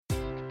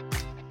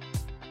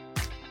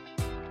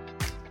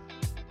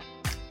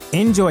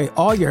Enjoy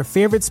all your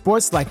favorite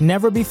sports like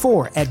never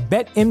before at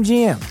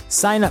BetMGM.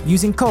 Sign up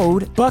using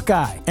code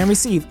Buckeye and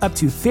receive up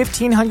to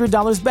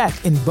 $1,500 back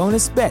in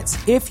bonus bets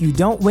if you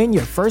don't win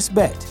your first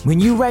bet. When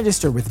you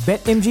register with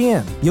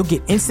BetMGM, you'll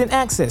get instant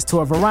access to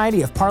a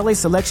variety of parlay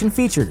selection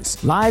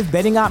features, live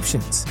betting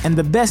options, and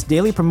the best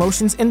daily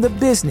promotions in the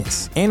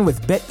business. And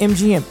with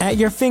BetMGM at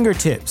your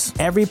fingertips,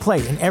 every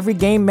play and every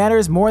game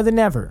matters more than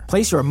ever.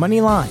 Place your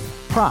money line,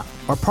 prop,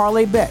 or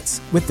parlay bets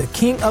with the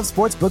king of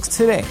sportsbooks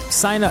today.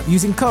 Sign up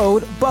using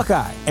code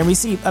Buckeye and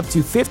receive up to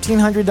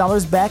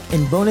 $1,500 back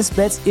in bonus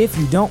bets if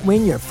you don't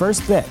win your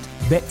first bet.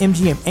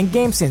 BetMGM and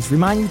GameSense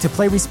remind you to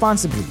play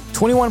responsibly.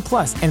 21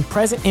 plus and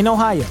present in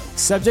Ohio,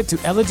 subject to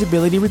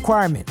eligibility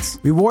requirements.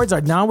 Rewards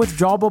are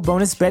non-withdrawable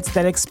bonus bets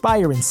that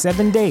expire in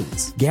 7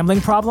 days. Gambling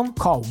problem?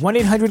 Call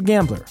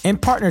 1-800-GAMBLER. In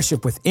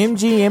partnership with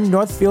MGM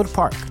Northfield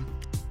Park.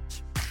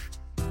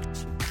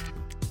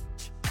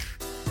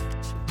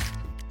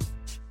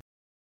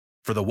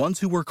 For the ones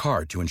who work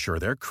hard to ensure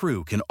their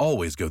crew can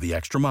always go the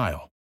extra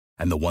mile,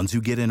 and the ones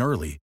who get in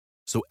early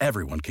so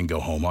everyone can go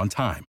home on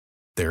time,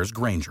 there's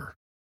Grainger,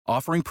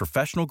 offering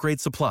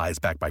professional-grade supplies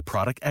backed by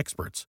product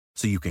experts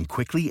so you can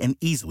quickly and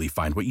easily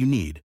find what you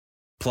need.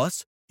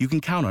 Plus, you can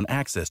count on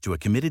access to a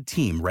committed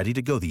team ready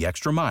to go the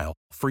extra mile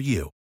for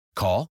you.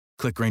 Call,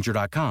 click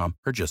Grainger.com,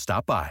 or just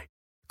stop by.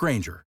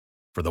 Grainger,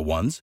 for the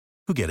ones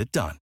who get it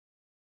done.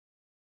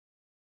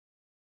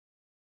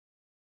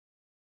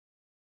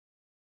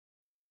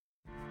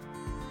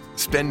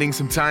 Spending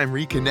some time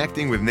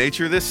reconnecting with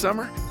nature this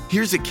summer?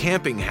 Here's a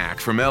camping hack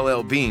from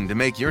LL Bean to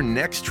make your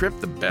next trip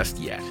the best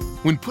yet.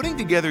 When putting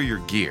together your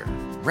gear,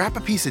 wrap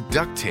a piece of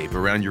duct tape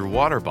around your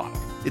water bottle.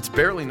 It's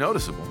barely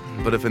noticeable,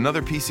 but if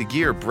another piece of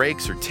gear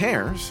breaks or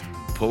tears,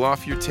 pull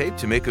off your tape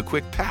to make a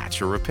quick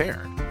patch or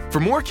repair. For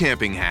more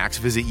camping hacks,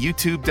 visit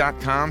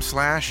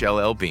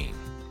youtube.com/LLBean.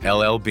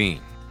 LL Bean.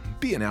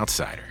 Be an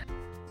outsider.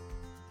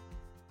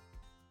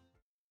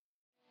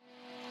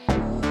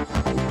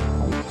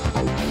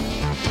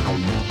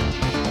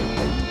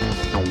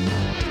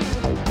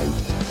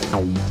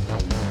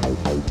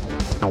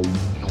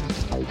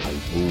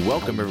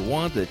 Welcome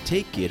everyone to the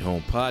Take It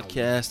Home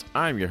podcast.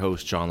 I'm your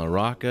host John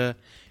LaRocca,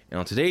 and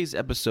on today's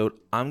episode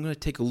I'm going to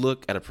take a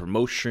look at a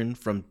promotion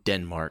from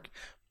Denmark,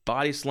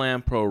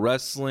 BodySlam Pro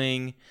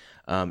Wrestling.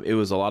 It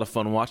was a lot of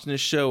fun watching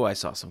this show. I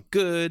saw some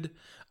good,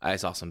 I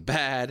saw some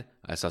bad,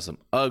 I saw some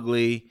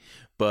ugly,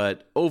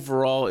 but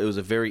overall it was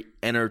a very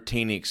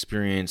entertaining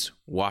experience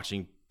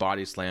watching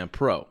BodySlam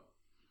Pro.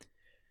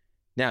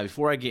 Now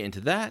before I get into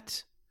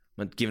that,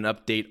 I'm going to give an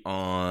update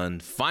on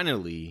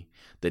finally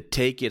the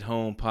Take It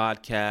Home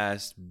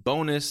podcast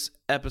bonus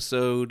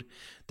episode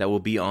that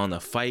will be on the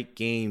Fight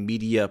Game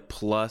Media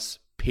Plus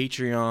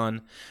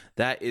Patreon.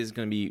 That is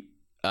going to be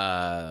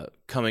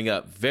coming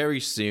up very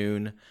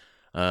soon.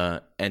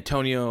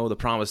 Antonio, the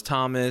Promise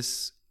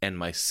Thomas, and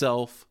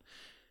myself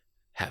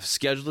have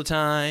scheduled a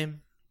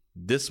time,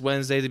 this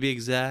Wednesday to be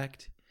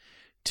exact,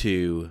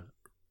 to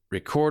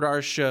record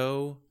our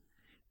show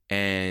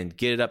and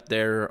get it up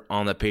there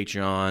on the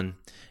Patreon.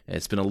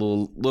 It's been a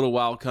little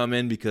while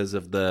coming because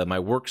of my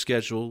work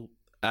schedule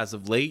as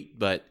of late,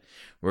 but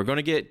we're going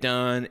to get it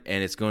done,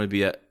 and it's going to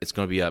be up, and it's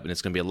going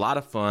to be a lot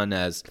of fun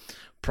as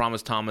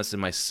Promise Thomas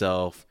and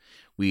myself.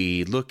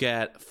 We look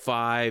at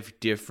 5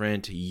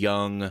 different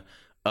young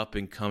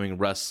up-and-coming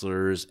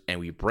wrestlers,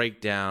 and we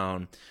break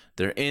down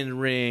their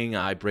in-ring.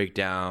 I break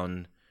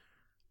down,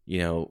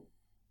 I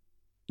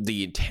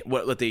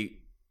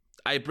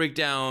break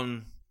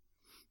down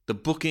the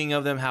booking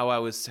of them, how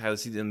I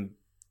see them,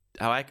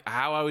 how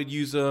I would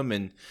use them,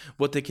 and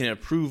what they can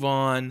improve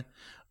on.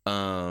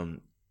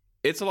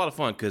 It's a lot of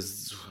fun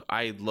because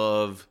I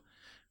love,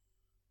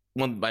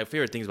 one of my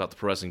favorite things about the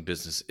pro wrestling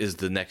business is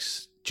the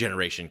next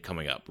generation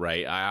coming up,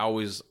 right? I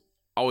always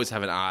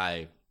have an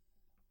eye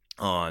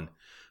on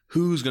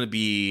who's going to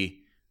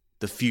be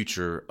the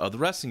future of the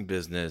wrestling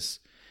business.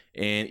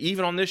 And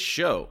even on this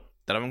show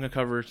that I'm going to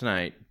cover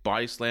tonight,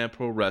 BodySlam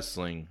Pro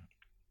Wrestling,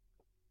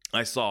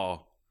 I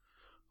saw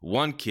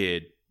one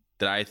kid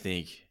that I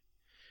think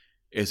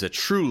is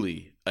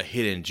truly a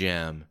hidden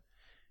gem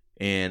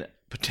and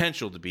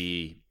potential to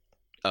be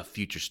a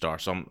future star.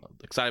 So I'm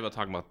excited about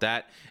talking about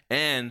that.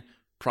 And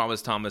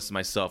Promise Thomas and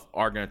myself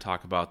are going to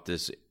talk about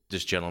this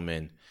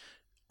gentleman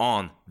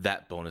on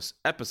that bonus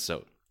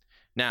episode.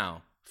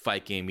 Now,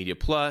 Fight Game Media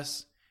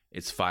Plus,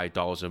 it's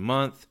 $5 a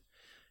month.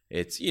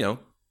 It's,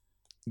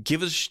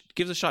 give us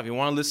a shot. If you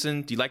want to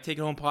listen, do you like Take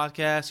It Home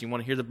podcast? You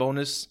want to hear the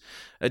bonus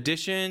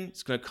edition?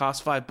 It's going to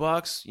cost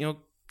 $5.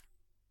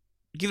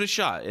 Give it a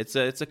shot. It's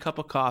a cup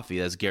of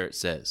coffee, as Garrett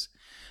says,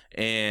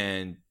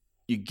 and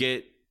you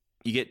get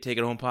Take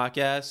It Home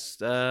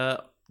podcast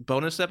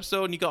bonus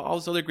episode, and you got all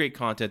this other great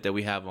content that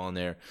we have on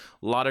there.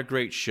 A lot of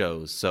great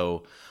shows.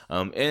 So,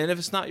 and if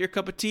it's not your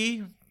cup of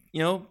tea,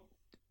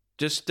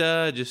 just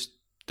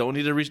don't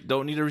need to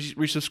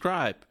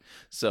resubscribe.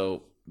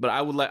 So, but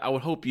I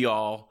would hope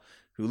y'all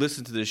who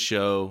listen to this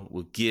show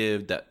will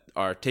give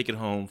our Take It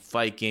Home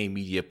Fight Game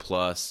Media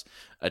Plus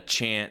a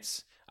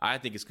chance. I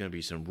think it's going to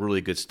be some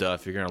really good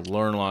stuff. You're going to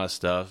learn a lot of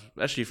stuff,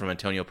 especially from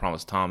Antonio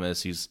Promise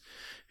Thomas, who's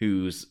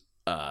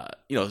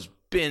has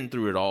been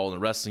through it all in the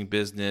wrestling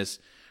business,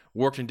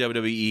 worked in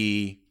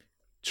WWE,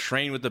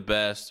 trained with the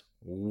best,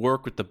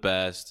 worked with the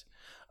best.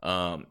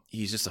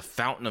 He's just a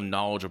fountain of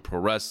knowledge of pro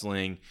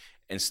wrestling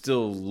and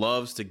still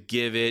loves to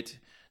give it,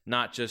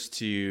 not just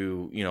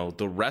to,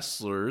 the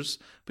wrestlers,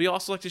 but he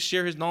also likes to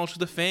share his knowledge with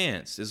the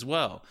fans as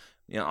well.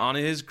 On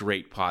his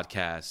great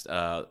podcast,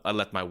 I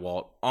Left My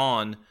Wallet,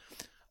 on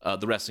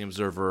the Wrestling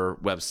Observer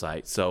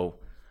website. So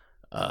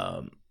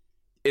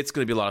it's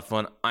going to be a lot of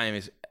fun. I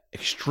am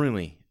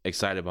extremely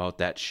excited about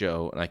that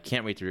show, and I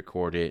can't wait to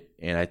record it.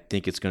 And I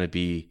think it's going to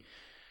be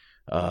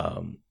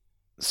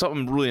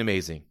something really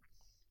amazing.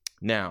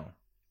 Now,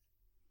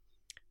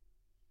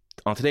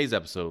 on today's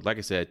episode, like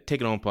I said,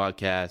 Take It Home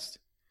podcast,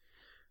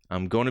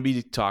 I'm going to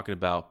be talking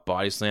about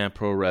BodySlam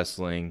Pro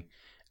Wrestling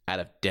out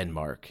of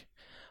Denmark.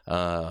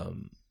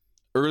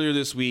 Earlier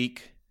this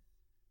week,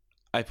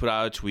 I put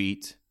out a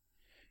tweet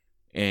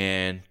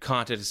and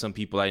contacted some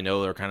people I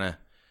know that are kind of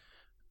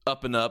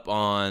up and up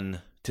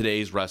on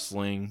today's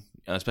wrestling,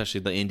 especially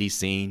the indie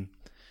scene.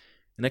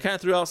 And I kind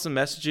of threw out some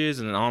messages,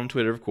 and on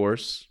Twitter, of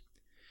course,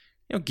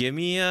 give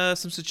me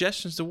some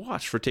suggestions to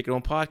watch for Take It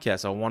Home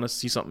podcast. I want to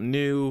see something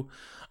new,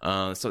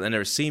 something I've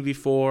never seen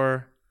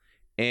before.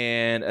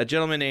 And a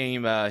gentleman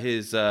named,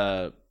 his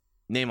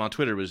name on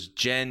Twitter was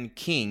Gen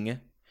King,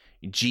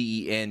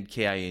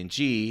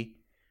 GenKing.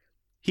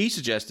 He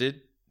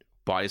suggested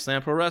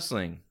BodySlam Pro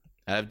Wrestling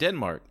out of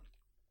Denmark.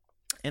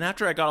 And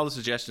after I got all the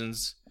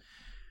suggestions,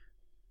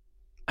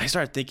 I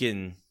started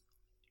thinking,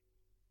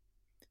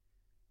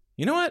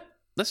 you know what?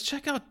 Let's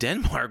check out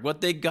Denmark,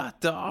 what they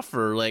got to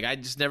offer. Like, I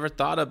just never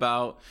thought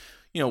about,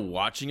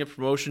 watching a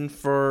promotion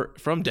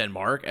from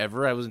Denmark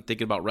ever. I wasn't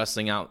thinking about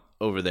wrestling out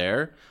over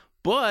there.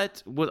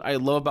 But what I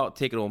love about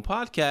Take It Home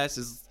podcast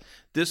is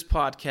this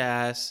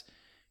podcast,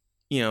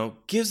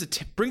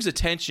 brings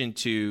attention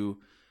to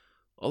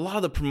a lot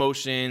of the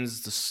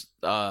promotions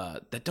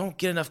that don't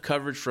get enough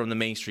coverage from the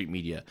mainstream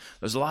media.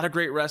 There's a lot of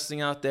great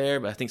wrestling out there,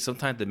 but I think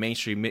sometimes the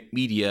mainstream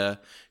media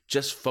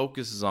just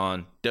focuses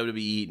on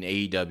WWE and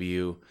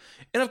AEW.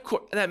 And of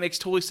course, that makes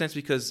totally sense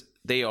because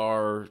they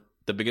are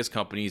the biggest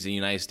companies in the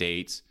United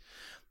States.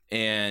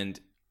 But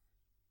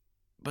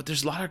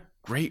there's a lot of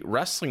great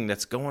wrestling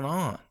that's going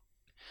on.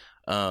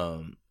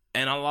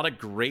 And a lot of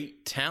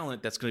great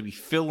talent that's going to be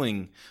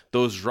filling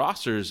those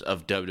rosters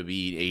of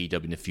WWE and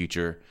AEW in the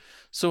future.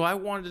 So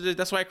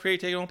that's why I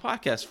created Take It Home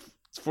podcast,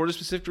 for the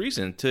specific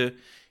reason, to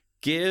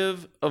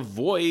give a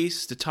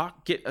voice, to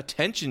get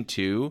attention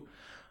to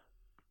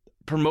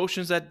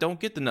promotions that don't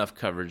get enough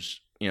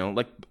coverage.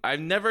 Like,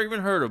 I've never even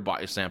heard of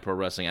BodySlam Pro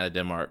Wrestling out of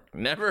Denmark.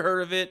 Never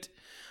heard of it.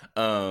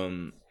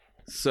 And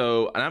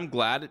I'm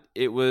glad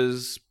it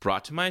was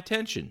brought to my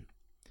attention,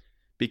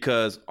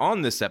 because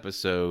on this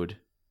episode,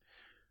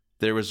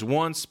 there was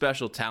one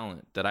special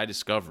talent that I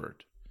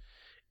discovered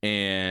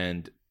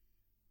and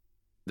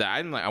that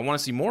I want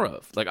to see more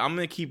of. Like, I'm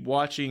going to keep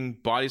watching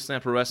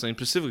BodySlam Pro Wrestling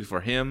specifically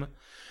for him.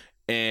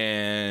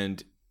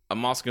 And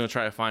I'm also going to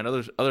try to find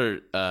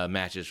other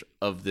matches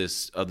of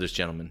this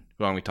gentleman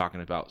who I'm going to be talking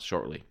about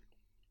shortly.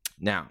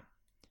 Now,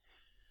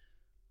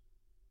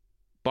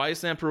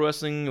 BodySlam Pro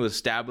Wrestling was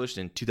established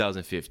in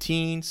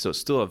 2015, so it's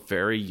still a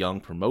very young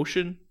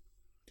promotion.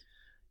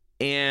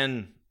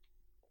 And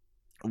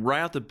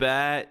right out the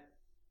bat,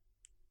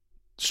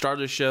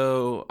 started the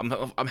show.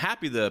 I'm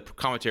happy the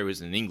commentary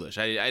was in English.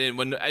 I didn't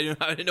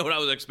know what I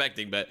was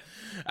expecting, but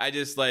I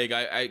just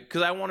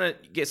because I want to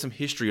get some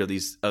history of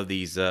these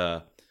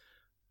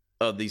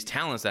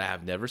talents that I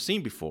have never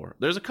seen before.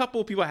 There's a couple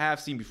of people I have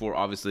seen before,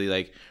 obviously,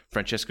 like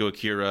Francesco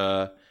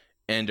Akira,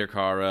 Ender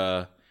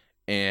Cara,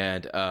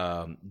 and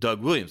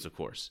Doug Williams, of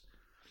course.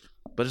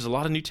 But there's a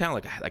lot of new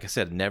talent, like I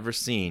said, never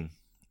seen,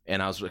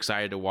 and I was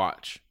excited to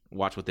watch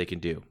what they can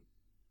do.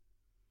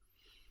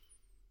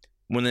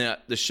 When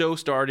the show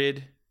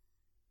started,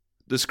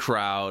 this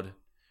crowd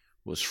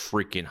was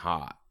freaking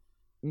hot.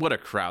 What a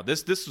crowd.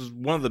 This was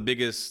one of the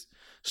biggest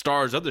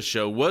stars of the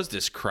show, was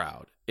this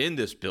crowd in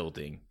this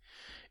building.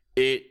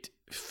 It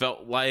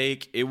felt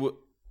like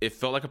it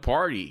felt like a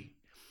party.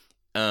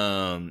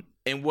 And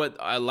what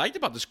I liked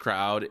about this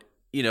crowd,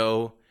 they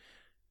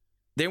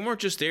weren't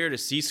just there to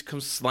see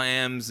some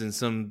slams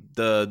and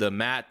the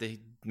mat, they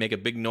make a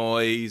big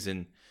noise,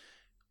 and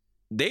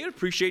they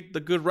appreciate the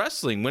good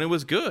wrestling when it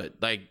was good.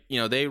 Like,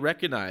 they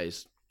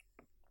recognized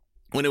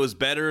when it was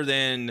better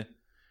than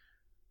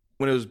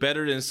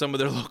some of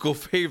their local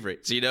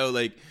favorites.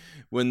 Like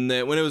when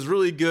it was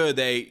really good,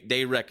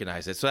 they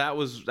recognized it. So that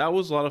was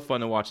a lot of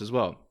fun to watch as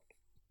well.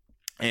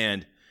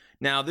 And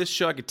now this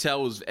show, I could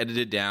tell, was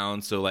edited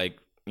down. So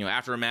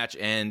after a match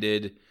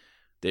ended,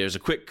 there's a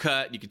quick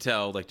cut. You could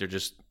tell they're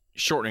just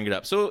shortening it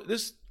up. So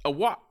as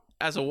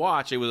a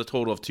watch, it was a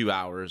total of 2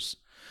 hours.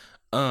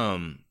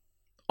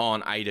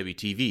 On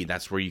IWTV.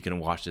 That's where you can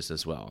watch this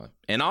as well.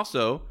 And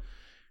also,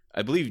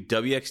 I believe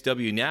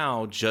WXW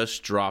now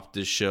just dropped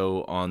this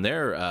show on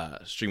their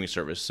streaming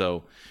service.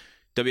 So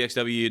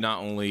WXW not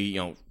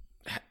only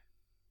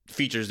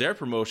features their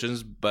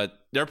promotion,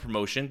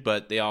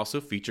 but they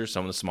also feature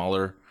some of the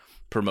smaller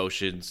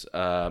promotions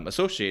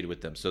associated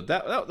with them. So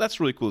that's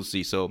really cool to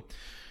see. So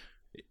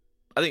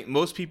I think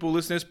most people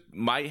listeners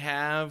might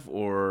have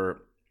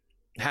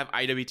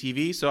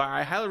IWTV, so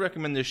I highly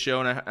recommend this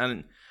show,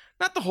 and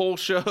not the whole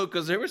show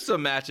because there were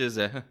some matches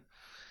that,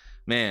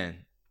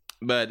 man,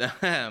 but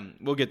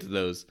we'll get to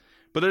those.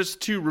 But there's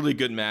 2 really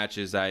good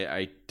matches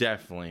I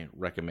definitely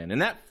recommend,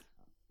 and that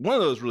one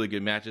of those really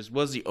good matches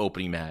was the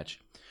opening match.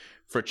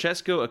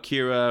 Francesco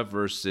Akira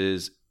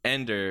versus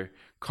Ender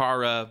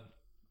Kara.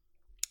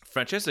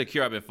 Francesco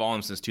Akira, I've been following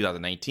him since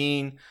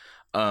 2019.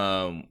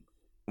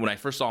 When I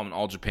first saw him in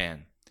All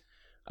Japan,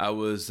 I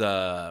was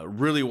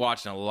really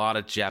watching a lot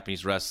of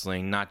Japanese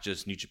wrestling, not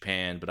just New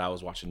Japan, but I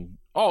was watching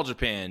All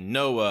Japan,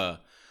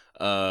 Noah,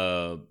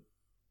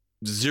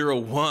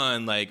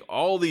 01, like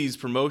all these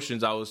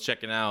promotions I was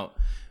checking out.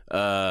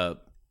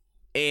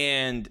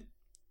 And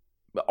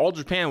All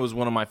Japan was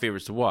one of my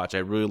favorites to watch. I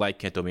really like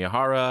Kento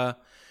Miyahara.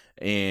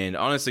 And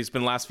honestly, it's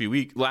been last few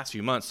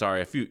months.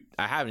 I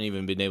haven't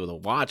even been able to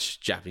watch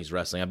Japanese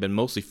wrestling. I've been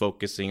mostly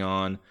focusing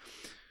on,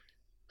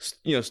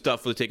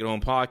 stuff for the Take It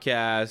Home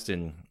podcast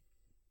and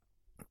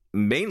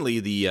mainly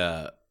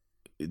the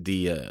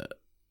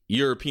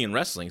European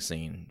wrestling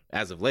scene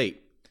as of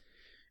late,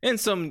 and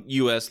some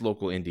U.S.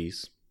 local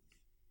indies.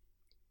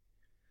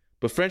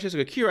 But Francesco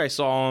Akira, I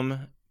saw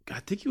him.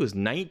 I think he was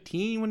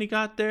 19 when he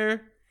got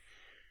there,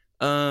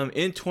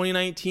 in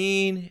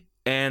 2019,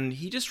 and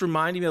he just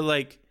reminded me of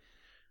like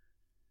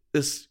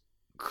this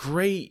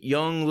great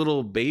young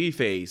little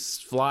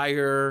babyface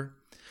flyer.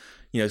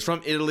 He's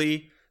from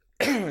Italy.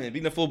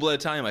 Being a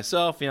full-blooded Italian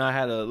myself, I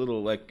had a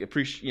little I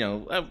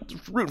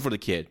was rooting for the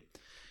kid.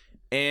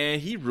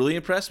 And he really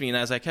impressed me. And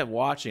as I kept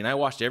watching, I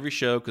watched every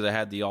show because I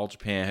had the All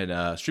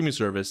Japan streaming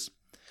service.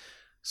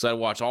 So I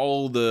watched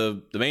all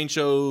the main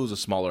shows, the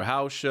smaller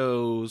house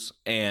shows,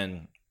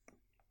 and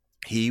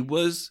he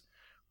was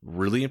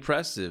really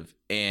impressive.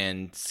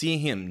 And seeing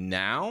him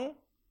now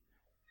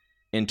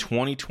in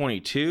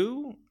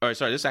 2022,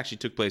 this actually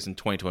took place in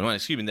 2021.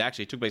 Excuse me, that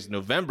actually took place in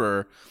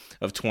November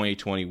of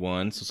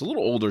 2021. So it's a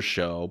little older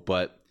show,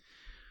 but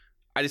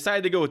I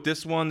decided to go with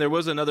this one. There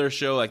was another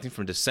show, I think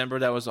from December,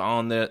 that was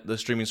on the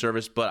streaming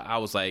service, but I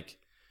was like,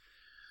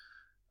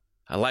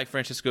 I like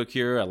Francesco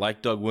Akira, I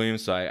like Doug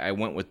Williams, so I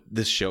went with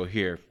this show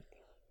here.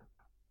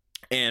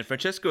 And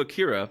Francesco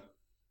Akira,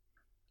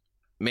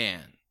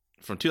 man,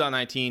 from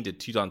 2019 to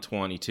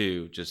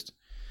 2022, just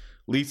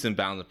leaps and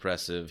bounds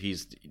impressive.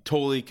 He's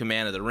totally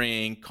commanded the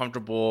ring,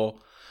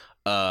 comfortable.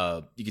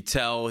 You could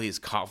tell his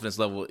confidence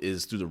level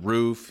is through the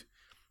roof.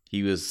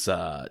 He was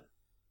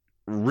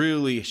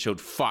really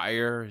showed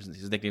fire.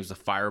 His nickname is the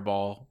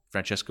Fireball,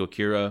 Francesco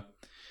Akira.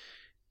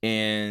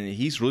 And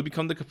he's really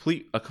become a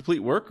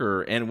complete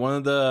worker and one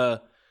of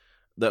the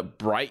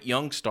bright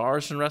young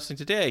stars in wrestling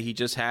today. He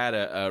just had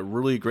a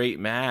really great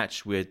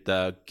match with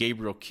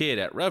Gabriel Kidd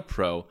at Rev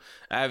Pro.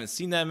 I haven't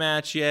seen that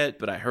match yet,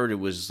 but I heard it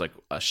was like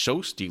a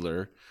show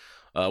stealer.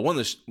 One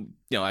of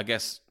the, I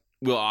guess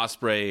Will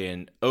Ospreay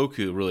and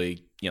Oku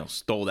really,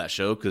 stole that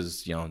show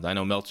because, I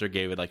know Meltzer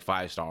gave it like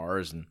 5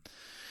 stars,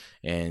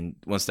 and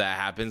once that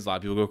happens, a lot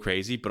of people go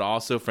crazy. But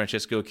also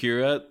Francesco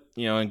Akira,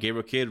 and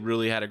Gabriel Kidd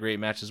really had a great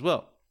match as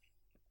well.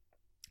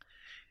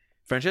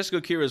 Francesco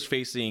Akira is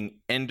facing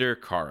Ender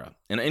Kara.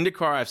 And Ender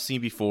Kara I've seen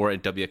before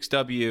in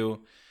WXW.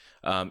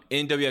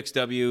 In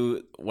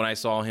WXW, when I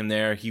saw him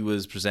there, he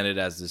was presented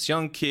as this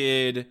young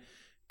kid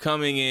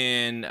coming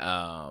in.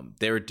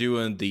 They were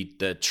doing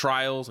the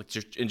trials like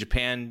in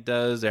Japan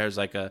does. They have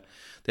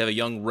a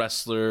young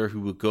wrestler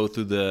who would go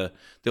through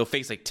they'll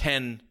face like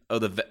 10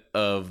 of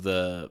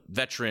the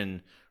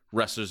veteran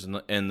wrestlers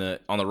on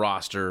the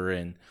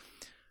roster,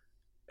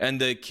 and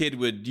the kid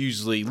would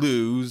usually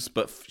lose,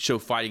 but show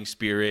fighting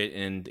spirit.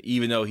 And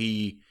even though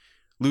he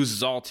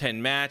loses all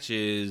 10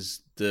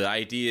 matches, the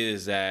idea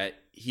is that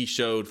he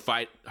showed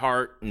fight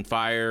heart and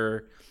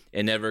fire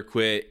and never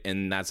quit.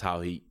 And that's how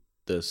the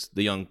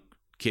young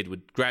kid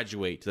would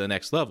graduate to the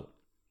next level.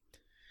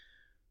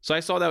 So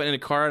I saw that in a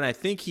car, and I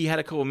think he had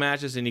a couple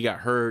matches and he got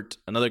hurt.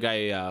 Another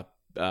guy,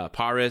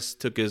 Paris,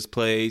 took his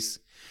place.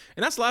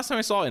 And that's the last time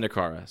I saw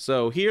Indikara.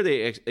 So here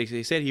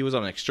they said he was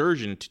on an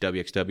excursion to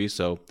WXW.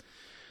 So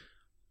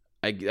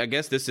I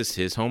guess this is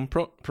his home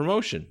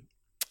promotion.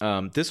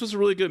 This was a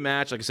really good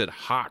match. Like I said,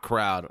 hot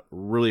crowd,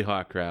 really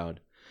hot crowd.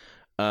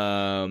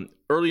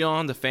 Early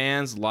on, the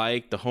fans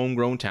liked the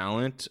homegrown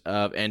talent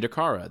of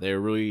Indikara. They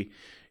were really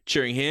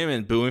cheering him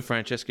and booing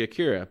Francesco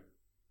Akira.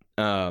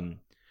 Indikara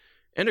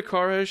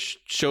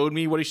showed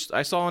me what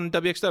I saw in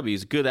WXW.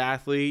 He's a good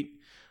athlete.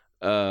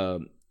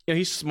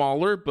 He's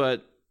smaller,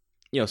 but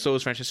so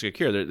is Francesco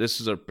Akira. This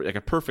is a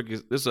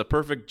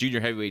perfect junior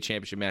heavyweight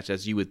championship match,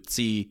 as you would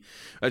see,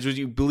 as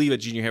you believe a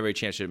junior heavyweight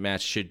championship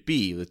match should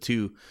be. The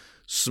two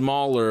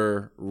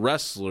smaller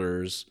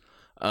wrestlers.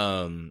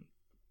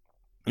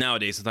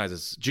 Nowadays, sometimes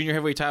it's junior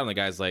heavyweight title, and the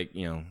guy's like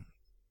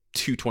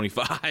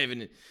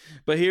 225,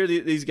 but here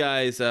these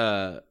guys,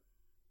 they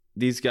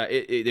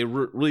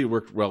really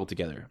work well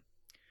together.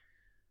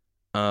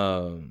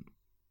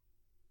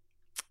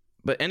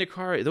 But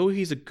Endikar, though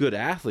he's a good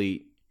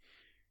athlete,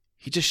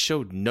 he just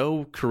showed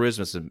no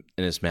charisma in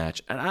this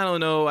match. And I don't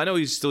know. I know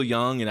he's still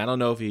young, and I don't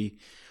know if he,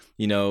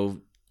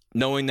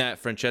 knowing that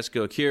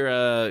Francesco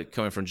Akira,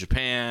 coming from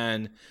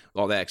Japan,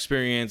 all that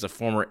experience, a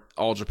former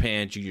All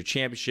Japan Junior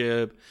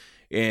Championship,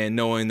 and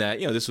knowing that,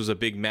 this was a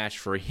big match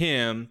for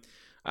him,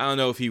 I don't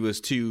know if he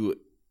was too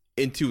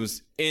in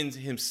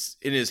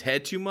his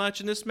head too much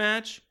in this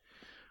match,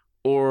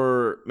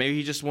 or maybe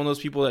he's just one of those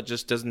people that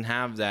just doesn't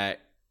have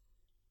that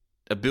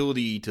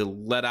ability to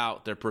let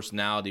out their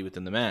personality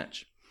within the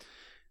match.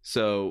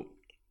 So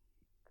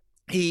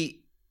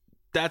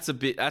that's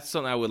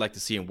something I would like to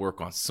see him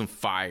work on. Some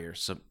fire,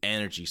 some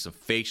energy, some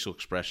facial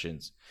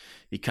expressions.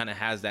 He kind of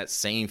has that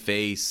same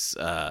face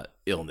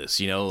illness,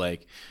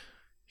 like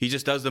he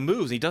just does the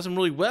moves. And he does them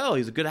really well.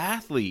 He's a good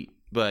athlete,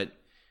 but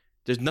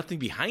there's nothing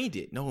behind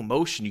it. No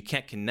emotion. You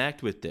can't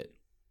connect with it.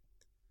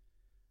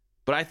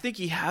 But I think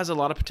he has a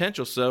lot of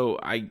potential. So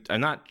I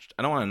don't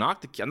want to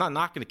knock the kid. I'm not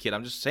knocking the kid.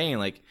 I'm just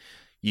saying,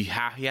 he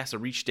has to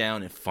reach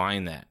down and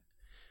find that.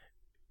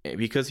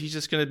 Because he's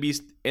just going to be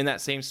in that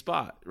same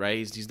spot, right?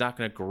 He's not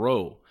going to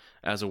grow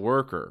as a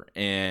worker.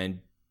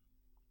 And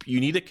you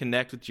need to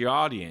connect with your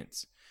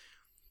audience.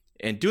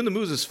 And doing the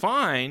moves is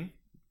fine,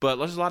 but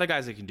there's a lot of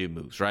guys that can do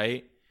moves,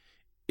 right?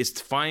 It's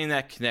finding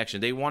that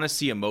connection. They want to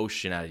see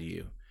emotion out of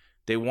you.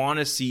 They want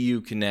to see you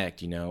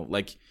connect,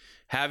 like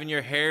having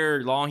your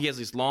hair long. He has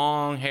this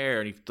long hair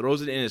and he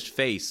throws it in his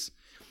face.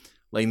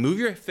 Like, move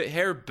your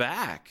hair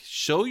back.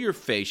 Show your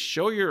face.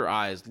 Show your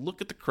eyes.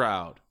 Look at the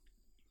crowd.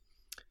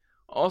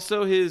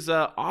 Also, his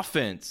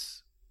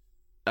offense.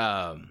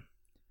 I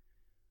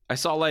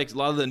saw a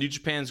lot of the New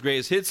Japan's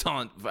greatest hits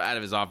out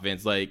of his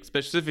offense. Like,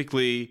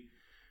 specifically,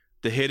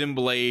 the Hidden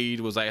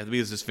Blade was I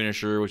believe his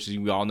finisher, which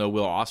we all know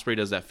Will Ospreay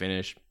does that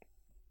finish.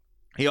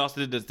 He also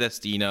did the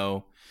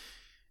Destino,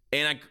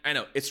 and I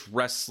know it's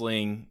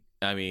wrestling.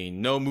 I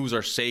mean, no moves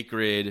are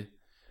sacred,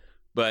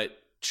 but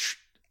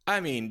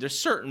there's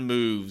certain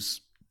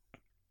moves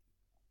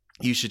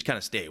you should kind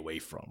of stay away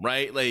from,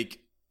 right? Like,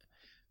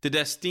 the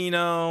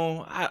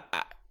Destino, I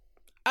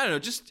don't know.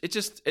 It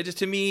just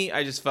to me,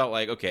 I just felt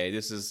like, okay,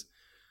 this is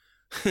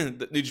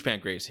the New Japan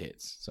greatest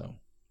hits. So,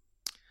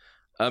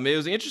 it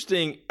was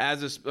interesting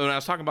when I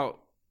was talking about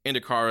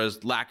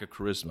Indikara's lack of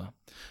charisma,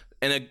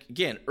 and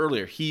again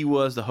earlier he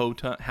was the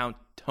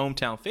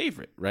hometown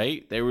favorite,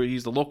 right?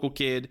 He's the local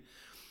kid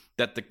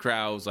that the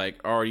crowd was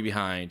already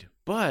behind,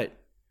 but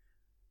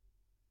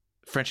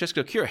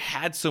Francesco Akira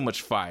had so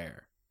much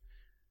fire,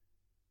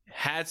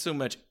 had so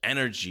much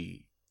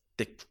energy.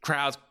 The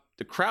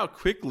crowd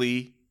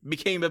quickly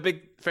became a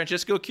big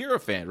Francesco Akira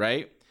fan,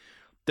 right?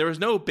 There was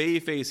no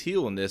babyface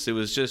heel in this. It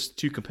was just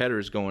two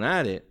competitors going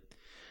at it.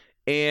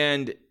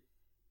 And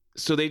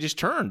so they just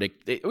turned.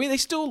 They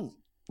still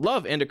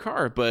love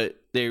Endikar,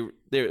 but it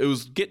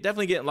was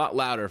definitely getting a lot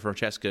louder for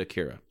Francesco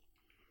Akira.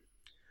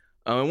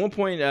 At one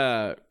point,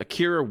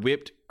 Akira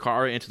whipped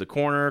Kara into the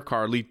corner.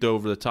 Kara leaped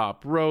over the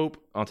top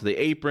rope onto the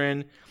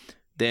apron,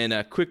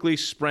 then quickly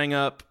sprang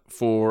up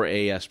for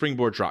a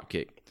springboard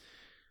dropkick,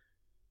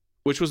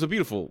 which was a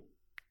beautiful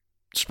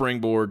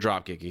springboard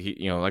dropkick.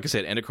 Like I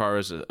said, Endikar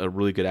is a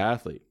really good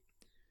athlete.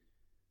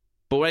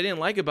 But what I didn't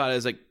like about it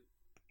is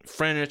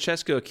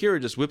Francesco Akira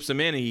just whips him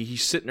in, and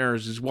he's sitting there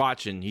just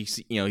watching.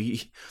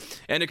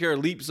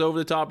 Endikar leaps over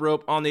the top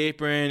rope on the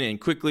apron and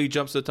quickly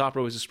jumps to the top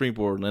rope as a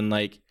springboard. And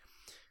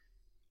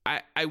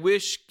I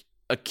wish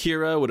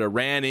Akira would have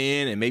ran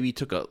in and maybe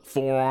took a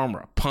forearm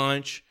or a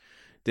punch,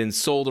 then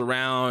sold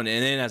around,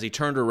 and then as he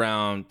turned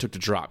around, took the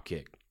drop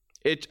kick.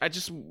 I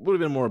just would have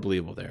been more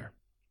believable there.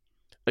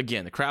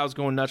 Again, the crowd's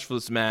going nuts for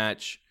this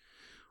match.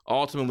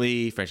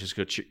 Ultimately,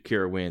 Francesco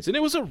Akira wins, and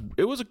it was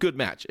a good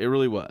match. It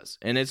really was,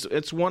 and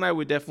it's one I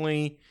would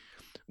definitely,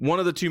 one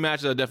of the two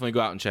matches I'd definitely go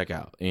out and check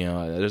out.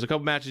 There's a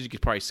couple matches you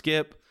could probably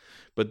skip,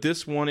 but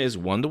this one is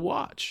one to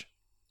watch,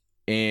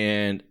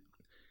 and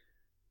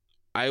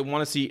I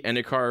want to see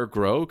Endikar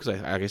grow because,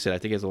 like I said, I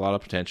think he has a lot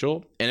of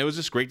potential, and it was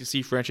just great to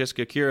see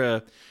Francesco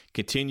Akira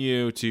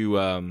continue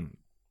to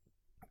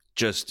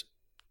just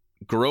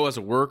grow as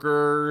a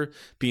worker,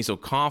 being so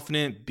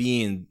confident,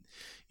 being,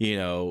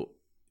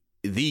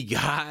 the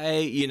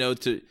guy,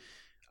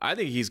 I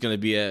think he's going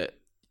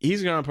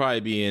to probably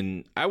be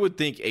in, I would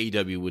think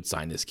AEW would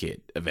sign this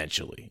kid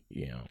eventually,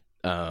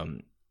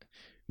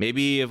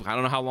 maybe I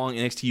don't know how long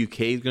NXT UK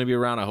is going to be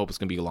around. I hope it's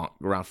going to be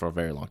around for a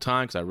very long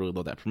time because I really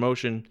love that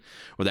promotion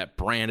or that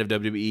brand of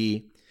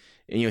WWE.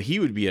 And, he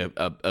would be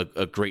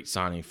a great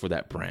signing for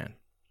that brand.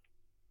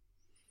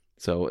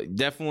 So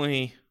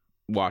definitely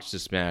watch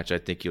this match. I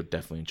think you'll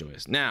definitely enjoy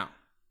this. Now,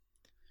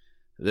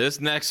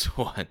 this next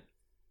one.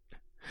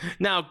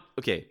 Now,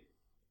 okay.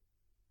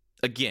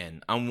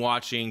 Again, I'm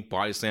watching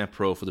BodySlam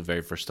Pro for the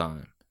very first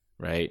time,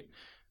 right?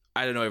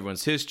 I don't know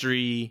everyone's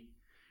history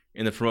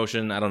in the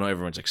promotion. I don't know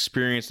everyone's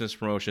experience in this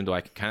promotion, though I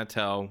can kind of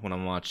tell when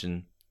I'm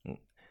watching.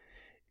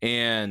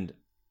 And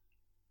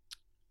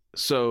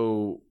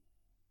so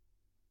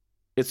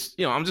it's,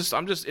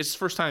 it's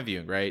first time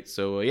viewing, right?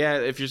 So yeah,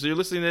 if you're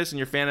listening to this and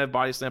you're a fan of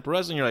BodySlam Pro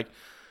Wrestling, you're like,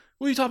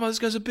 what are you talking about? This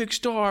guy's a big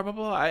star, blah,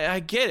 blah. I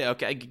get it.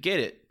 Okay, I get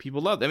it.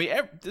 People love it. I mean,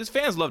 this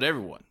fans loved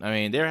everyone. I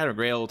mean, they're having a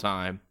great old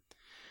time.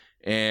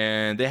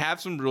 And they have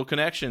some real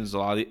connections,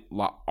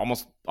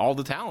 almost all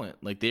the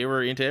talent. Like, they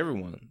were into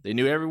everyone. They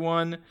knew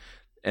everyone,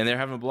 and they're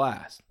having a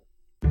blast.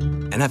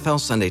 NFL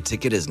Sunday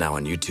Ticket is now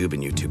on YouTube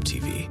and YouTube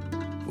TV,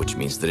 which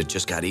means that it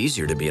just got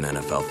easier to be an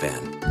NFL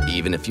fan,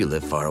 even if you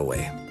live far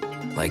away.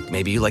 Like,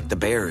 maybe you like the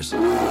Bears,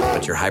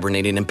 but you're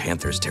hibernating in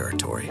Panthers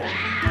territory.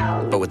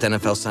 But with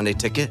NFL Sunday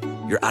Ticket,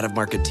 your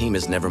out-of-market team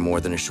is never more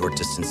than a short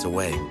distance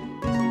away.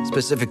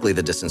 Specifically,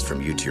 the distance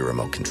from you to your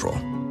remote control.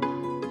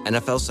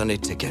 NFL Sunday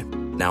Ticket,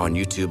 now on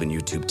YouTube and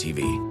YouTube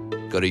TV.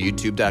 Go to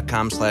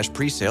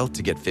youtube.com/presale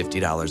to get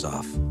 $50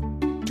 off.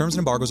 Terms and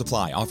embargoes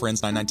apply. Offer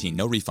ends 9/19.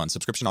 No refund.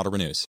 Subscription auto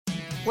renews.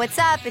 What's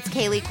up? It's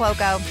Kaylee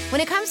Cuoco. When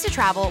it comes to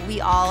travel,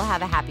 we all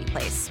have a happy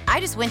place.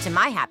 I just went to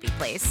my happy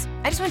place.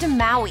 I just went to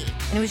Maui,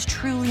 and it was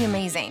truly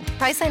amazing.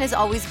 Priceline has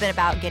always been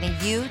about getting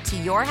you to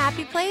your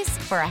happy place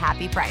for a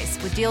happy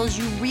price with deals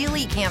you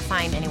really can't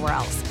find anywhere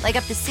else. Like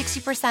up to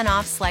 60%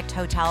 off select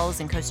hotels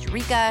in Costa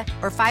Rica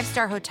or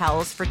 5-star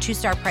hotels for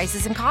 2-star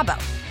prices in Cabo.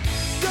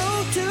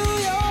 Go to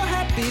your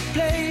happy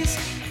place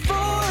for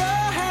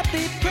a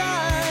happy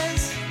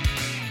price.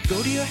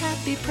 Go to your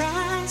happy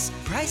price,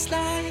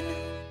 Priceline.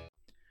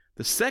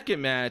 The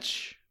second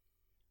match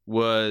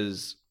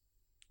was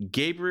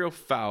Gabriel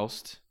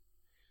Faust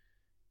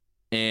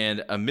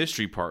and a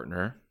mystery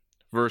partner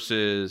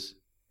versus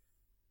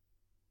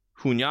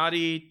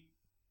Hunyadi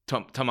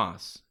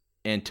Tomas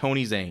and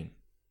Tony Zane.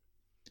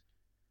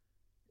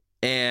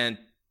 And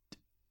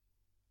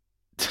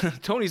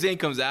Tony Zane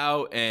comes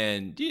out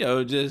and,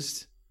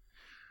 just...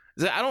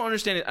 I don't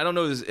understand it. I don't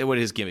know what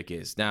his gimmick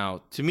is.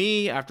 Now, to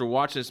me, after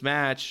watching this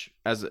match,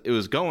 as it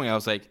was going, I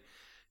was like,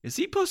 is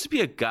he supposed to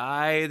be a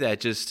guy that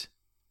just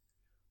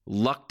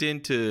lucked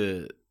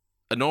into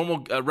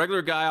a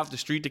regular guy off the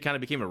street that kind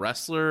of became a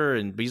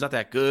wrestler, but he's not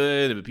that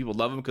good, but people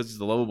love him because he's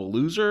the lovable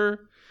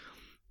loser?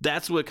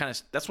 That's what I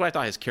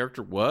thought his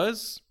character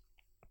was.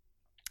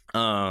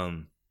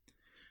 Tomas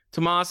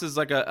is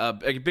like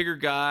a bigger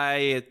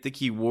guy. I think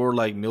he wore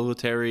like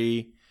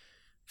military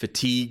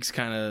fatigues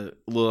kind of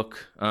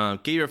look.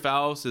 Gabriel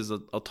Faust is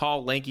a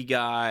tall, lanky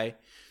guy,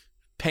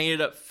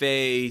 painted up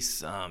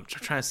face. Trying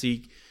to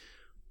see.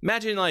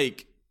 Imagine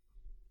like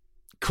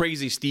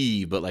Crazy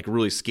Steve, but like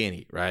really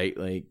skinny, right?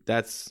 Like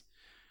that's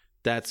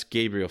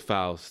Gabriel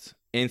Faust.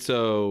 And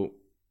so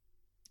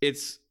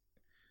it's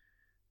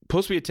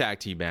supposed to be a tag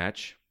team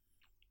match.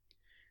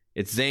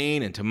 It's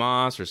Zayn and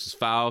Tomas versus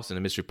Faust and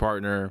a mystery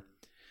partner.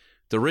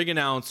 The ring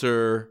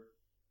announcer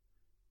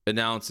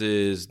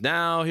announces,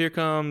 now here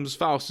comes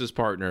Faust's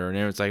partner. And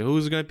everyone's like,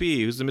 who's it going to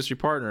be? Who's the mystery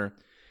partner?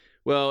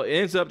 Well, it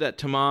ends up that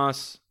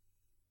Tomas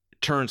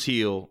turns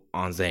heel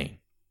on Zayn.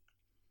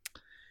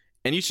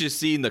 And you should have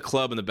seen the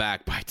club in the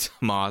back by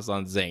Tomas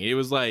on Zayn. It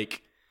was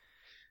like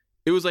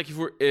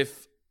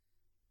if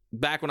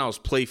back when I was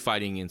play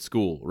fighting in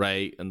school,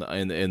 right? In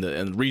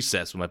the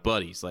recess with my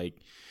buddies, like,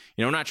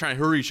 we're not trying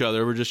to hurt each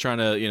other. We're just trying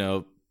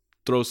to,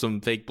 throw some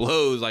fake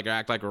blows, like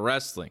act like we're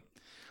wrestling.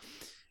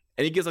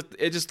 And he gets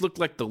it just looked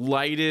like the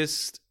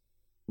lightest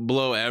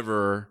blow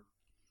ever,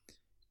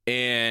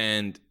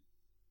 and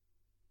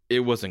it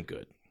wasn't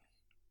good.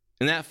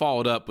 And that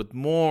followed up with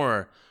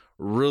more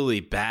really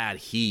bad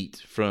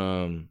heat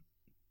from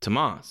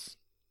Tomas.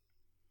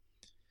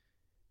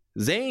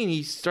 Zayn,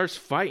 he starts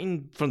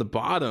fighting from the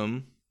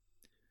bottom,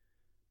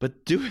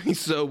 but doing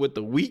so with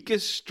the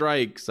weakest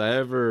strikes I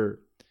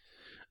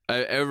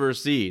ever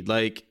see.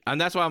 Like, and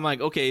that's why I'm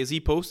like, okay, is he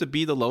supposed to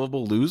be the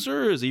lovable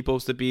loser? Is he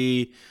supposed to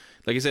be,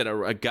 like I said,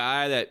 a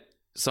guy that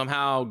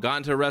somehow got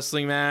into a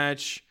wrestling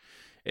match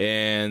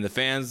and the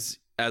fans,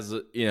 as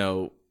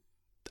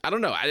I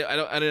don't know.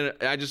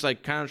 I just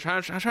like kind of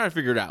trying to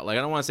figure it out. Like,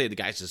 I don't want to say the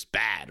guy's just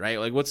bad, right?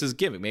 Like, what's his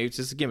gimmick? Maybe it's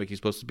just a gimmick. He's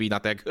supposed to be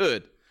not that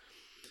good.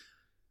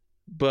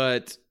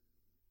 But,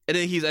 and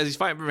then as he's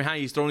fighting from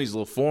behind, he's throwing these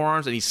little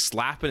forearms and he's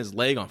slapping his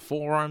leg on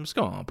forearms.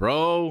 Come on,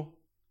 bro.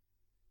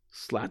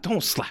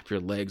 Don't slap your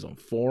legs on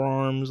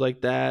forearms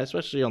like that,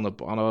 especially on the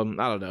bottom.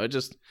 I don't know.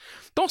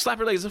 Don't slap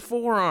your legs on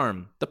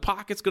forearm. The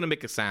pocket's going to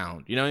make a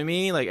sound. You know what I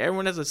mean? Like,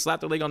 everyone has to slap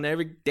their leg on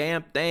every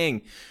damn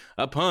thing.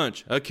 A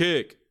punch, a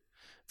kick.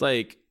 It's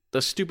like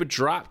the stupid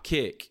drop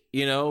kick,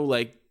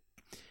 like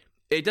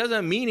it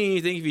doesn't mean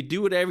anything if you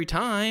do it every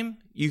time.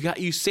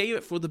 You save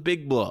it for the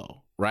big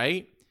blow,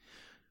 right?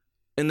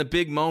 In the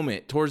big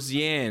moment towards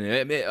the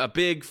end, a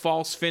big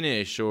false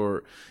finish,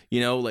 or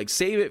like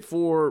save it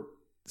for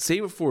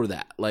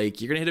that. Like,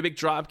 you're gonna hit a big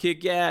drop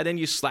kick, then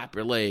you slap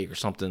your leg or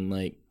something.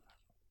 Like,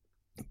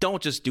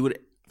 don't just do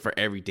it for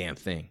every damn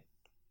thing.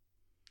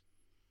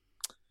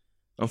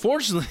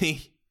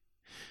 Unfortunately,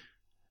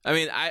 I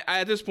mean, I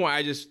at this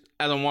point,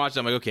 as I'm watching,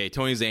 I'm like, okay,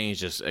 Tony Zayn is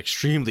just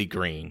extremely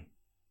green,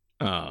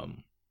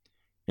 and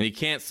he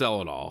can't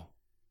sell it all.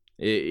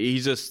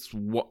 He's just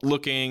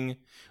looking,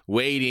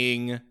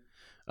 waiting,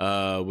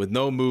 with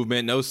no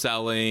movement, no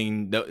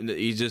selling.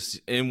 He's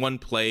just in one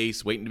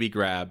place, waiting to be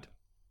grabbed.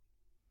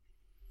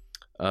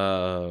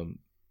 And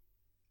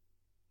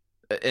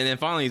And then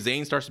finally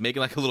Zayn starts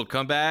making like a little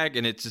comeback,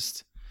 and it's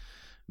just,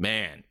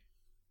 man,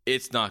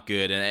 it's not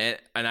good. And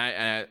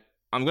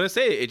I'm gonna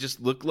say it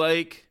just looked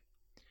like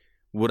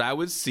what I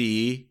would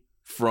see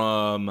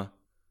from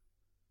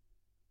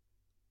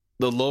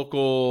the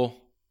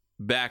local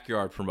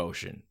backyard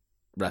promotion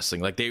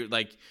wrestling. Like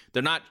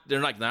they're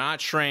not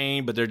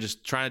trained, but they're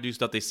just trying to do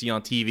stuff they see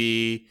on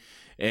TV,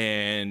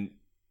 and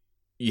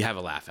you have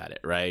a laugh at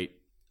it, right?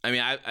 I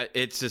mean,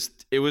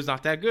 it was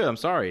not that good. I'm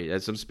sorry.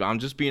 I'm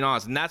just being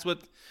honest. And that's what,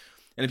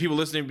 and if people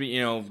listening,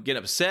 get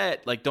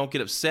upset, like, don't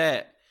get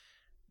upset.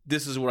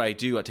 This is what I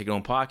do. I take it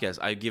on podcast.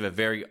 I give a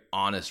very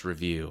honest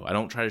review. I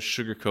don't try to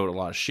sugarcoat a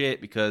lot of shit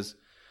because,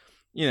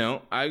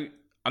 I'm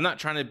not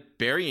trying to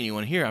bury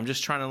anyone here. I'm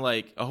just trying to,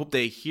 like, I hope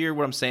they hear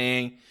what I'm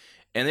saying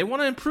and they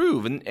want to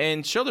improve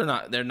and show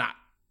they're not.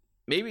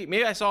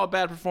 Maybe I saw a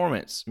bad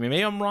performance. I mean,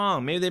 maybe I'm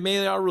wrong. Maybe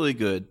they are really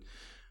good.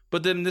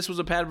 But then this was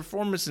a bad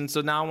performance, and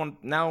so now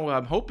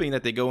I'm hoping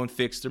that they go and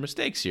fix their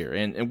mistakes here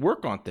and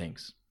work on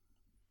things.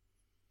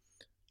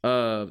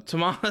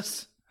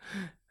 Tomas,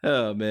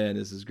 oh man,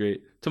 this is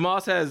great.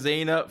 Tomas has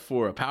Zayn up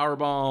for a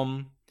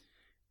powerbomb,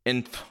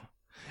 and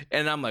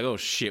I'm like, oh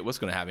shit, what's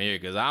gonna happen here?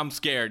 Because I'm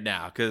scared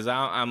now. Because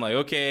I'm like,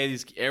 okay,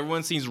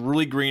 everyone seems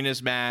really green in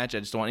this match.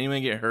 I just don't want anyone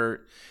to get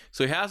hurt.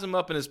 So he has him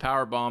up in his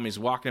powerbomb. He's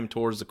walking him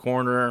towards the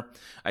corner.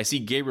 I see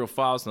Gabriel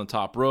Faust on the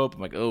top rope.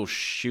 I'm like, oh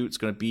shoot, it's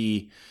gonna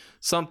be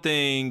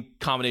something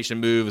combination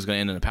move is going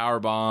to end in a power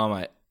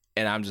bomb,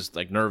 and I'm just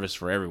like nervous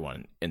for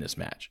everyone in this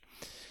match.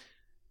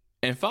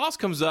 And Faust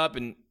comes up,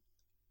 and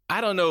I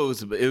don't know,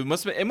 it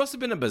must have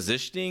been a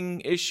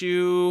positioning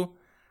issue.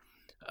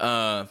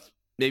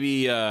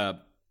 Maybe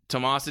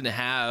Tomas didn't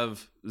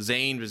have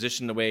Zayn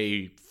positioned the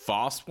way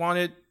Faust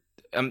wanted.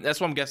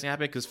 That's what I'm guessing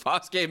happened, because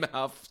Faust came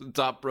off the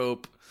top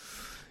rope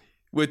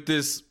with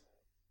this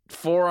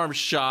forearm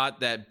shot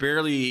that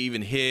barely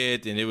even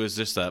hit, and it was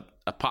just a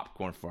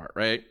popcorn fart,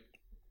 right?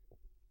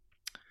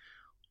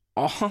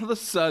 All of a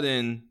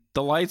sudden,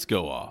 the lights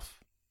go off.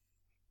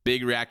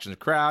 Big reaction to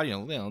the crowd.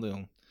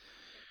 Like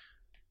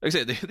I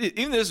said,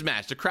 even this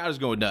match, the crowd is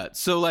going nuts.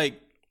 So,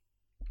 like,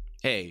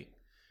 hey,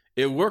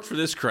 it worked for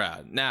this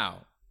crowd.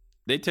 Now,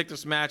 they take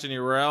this match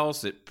anywhere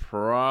else, it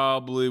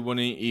probably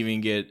wouldn't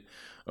even get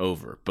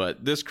over.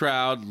 But this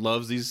crowd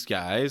loves these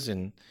guys,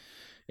 and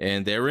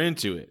they're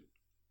into it,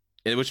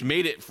 which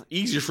made it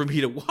easier for me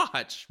to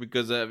watch,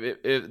 because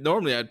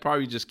normally I'd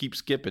probably just keep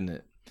skipping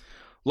it.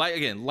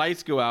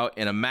 Lights go out,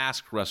 and a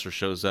masked wrestler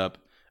shows up,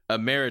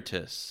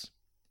 Emeritus.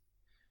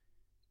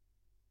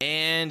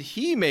 And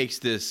he makes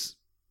this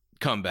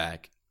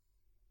comeback.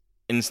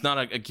 And it's not,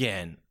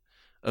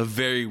 a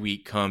very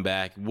weak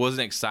comeback. It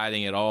wasn't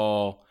exciting at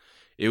all.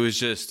 It was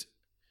just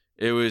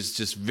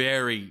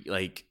very,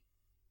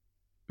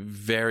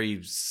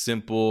 very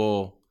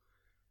simple,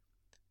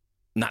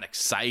 not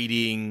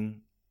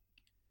exciting.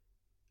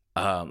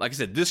 Like I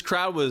said, this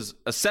crowd was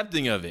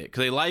accepting of it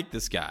because they like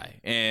this guy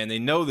and they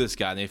know this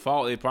guy. And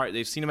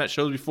they've seen him at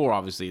shows before.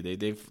 Obviously,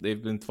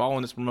 they've been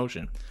following this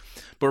promotion.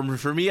 But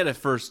for me, as a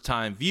first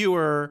time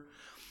viewer,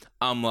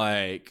 I'm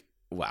like,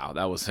 wow,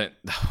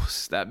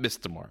 that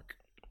missed the mark.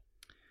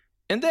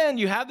 And then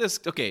you have this.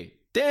 Okay,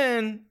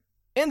 then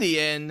in the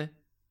end,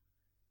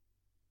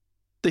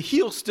 the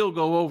heels still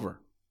go over.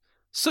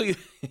 So you.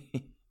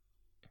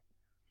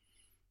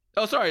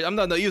 Oh, sorry. I'm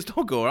not. The heels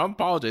don't go over. I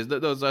apologize.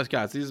 Those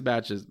guys. These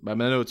matches. My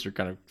notes are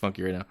kind of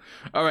funky right now.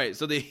 All right.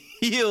 So the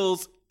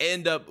heels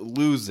end up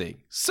losing.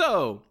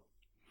 So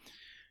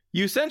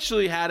you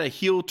essentially had a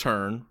heel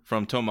turn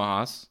from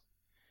Tomas.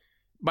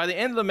 By the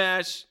end of the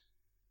match,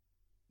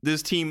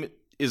 this team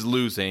is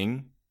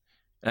losing,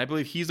 and I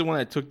believe he's the one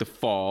that took the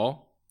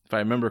fall, if I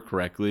remember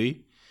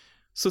correctly.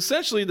 So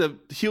essentially, the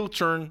heel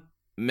turn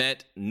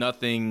meant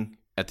nothing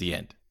at the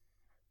end.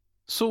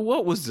 So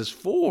what was this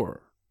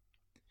for?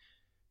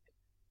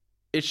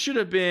 It should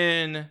have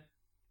been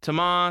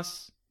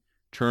Tomas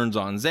turns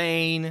on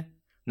Zayn.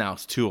 Now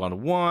it's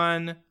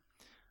 2-on-1.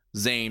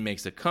 Zayn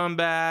makes a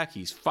comeback.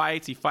 He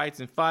fights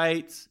and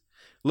fights.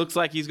 Looks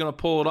like he's going to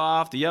pull it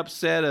off. The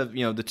upset of, the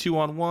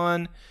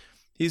 2-on-1.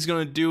 He's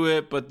going to do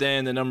it, but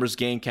then the numbers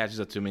game catches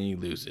up to him and he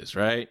loses,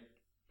 right?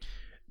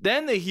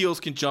 Then the heels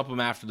can jump him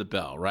after the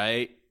bell,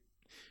 right?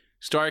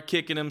 Start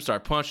kicking him,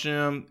 start punching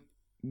him.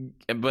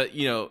 But,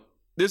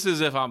 this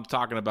is if I'm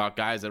talking about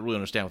guys that really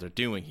understand what they're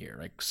doing here,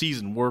 like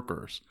seasoned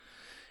workers.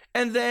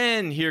 And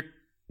then here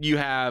you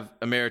have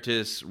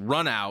Emeritus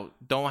run out.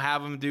 Don't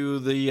have him do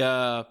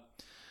the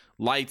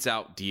lights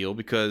out deal,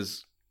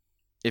 because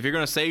if you're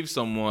going to save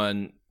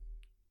someone,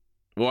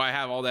 I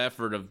have all the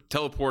effort of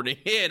teleporting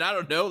in. I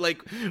don't know.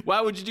 Like, why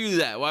would you do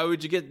that? Why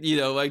would you get,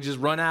 just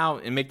run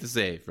out and make the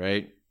save,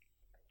 right?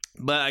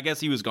 But I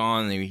guess he was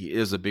gone, and it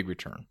was a big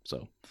return.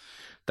 So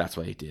that's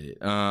why he did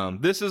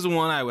it. This is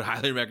one I would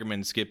highly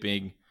recommend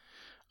skipping,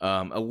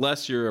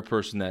 unless you're a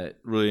person that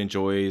really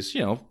enjoys,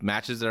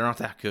 matches that are not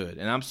that good.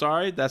 And I'm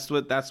sorry, that's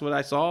what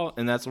I saw,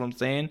 and that's what I'm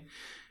saying.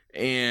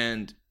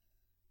 And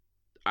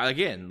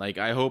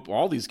I hope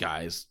all these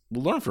guys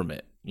will learn from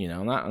it.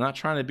 I'm not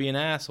trying to be an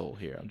asshole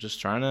here. I'm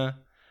just trying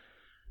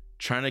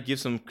trying to give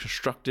some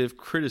constructive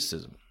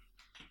criticism.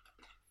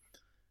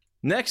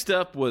 Next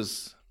up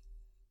was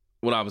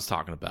what I was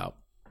talking about.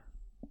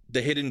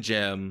 The hidden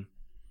gem,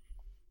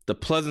 the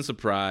pleasant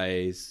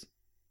surprise.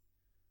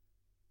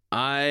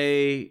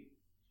 This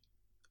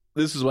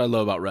is what I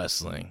love about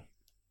wrestling.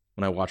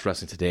 When I watch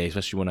wrestling today,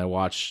 especially when I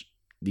watch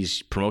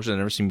these promotions I've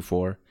never seen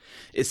before,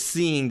 is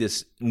seeing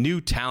this new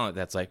talent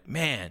that's like,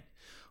 man,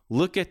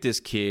 look at this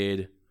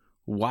kid.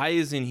 Why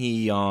isn't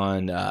he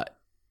on?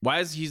 Why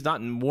is he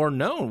not more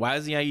known? Why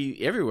is he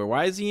everywhere?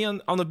 Why is he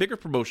on the bigger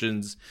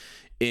promotions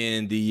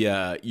in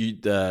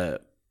the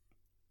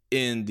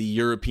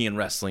European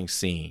wrestling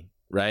scene?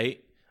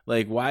 Right?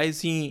 Like, why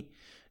is he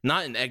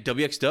not in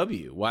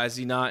WXW? Why is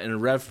he not in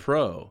Rev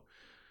Pro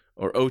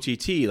or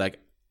OTT? Like,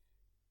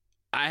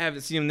 I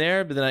haven't seen him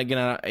there, but then again,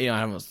 I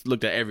haven't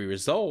looked at every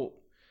result.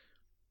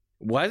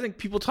 Why isn't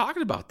people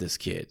talking about this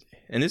kid?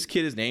 And this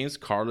kid, his name's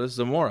Carlos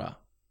Zamora.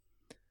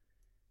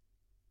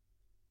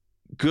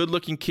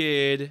 Good-looking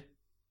kid.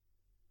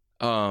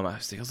 I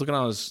was looking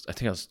on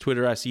his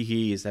Twitter. I see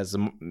he has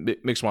a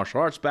mixed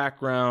martial arts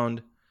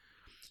background.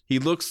 He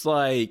looks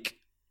like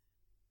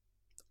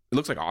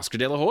Oscar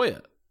De La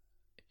Hoya.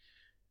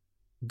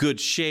 Good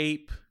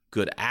shape,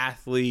 good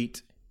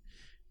athlete.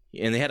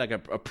 And they had like a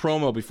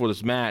promo before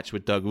this match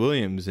with Doug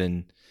Williams,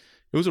 and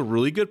it was a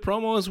really good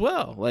promo as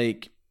well.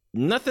 Like,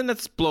 nothing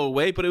that's blow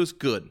away, but it was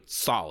good,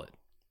 solid.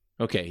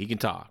 Okay, he can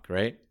talk,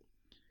 right?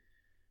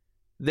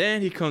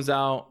 Then he comes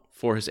out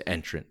for his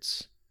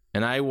entrance.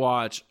 And I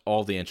watch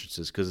all the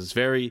entrances because it's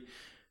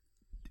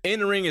in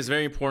the ring is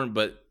very important,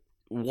 but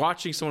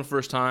watching someone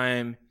first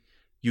time,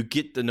 you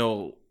get to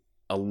know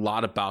a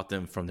lot about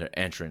them from their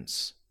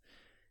entrance.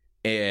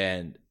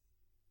 And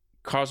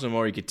Carlos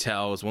Zamora, you could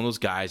tell, is one of those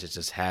guys that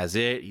just has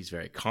it. He's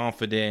very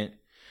confident,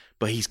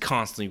 but he's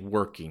constantly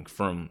working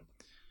from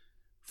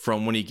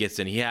when he gets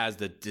in. He has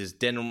his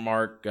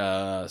Denmark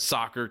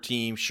soccer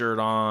team shirt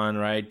on,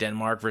 right?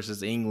 Denmark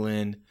versus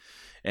England.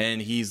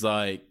 And he's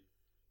like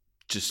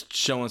just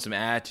showing some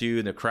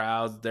attitude. The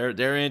crowds,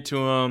 they're into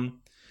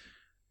him.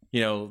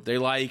 You know, they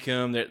like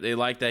him. They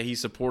like that he's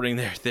supporting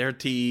their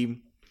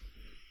team.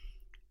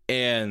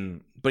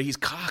 But he's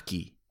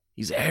cocky.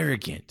 He's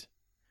arrogant.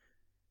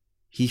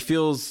 He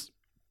feels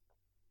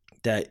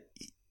that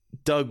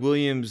Doug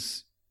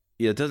Williams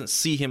doesn't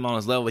see him on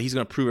his level. He's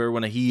going to prove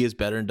everyone that he is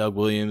better than Doug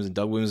Williams, and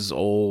Doug Williams is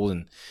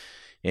old,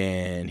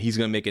 and he's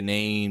going to make a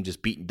name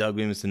just beating Doug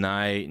Williams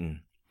tonight.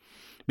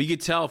 But you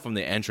could tell from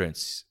the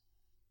entrance,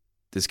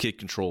 this kid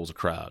controls a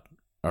crowd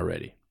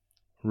already.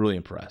 Really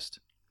impressed.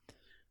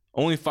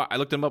 I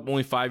looked him up.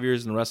 Only 5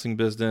 years in the wrestling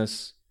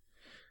business.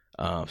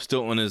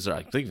 Still in his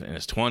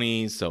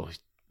 20s, so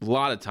a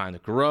lot of time to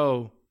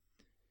grow.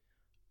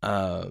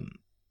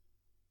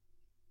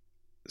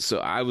 So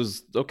I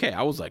was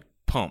like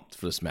pumped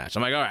for this match.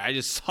 I'm like, all right, I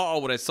just saw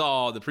what I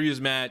saw the previous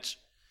match,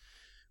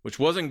 which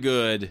wasn't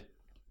good.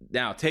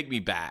 Now take me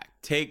back.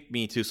 Take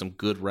me to some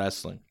good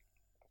wrestling.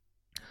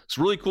 It's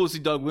really cool to see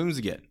Doug Williams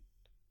again.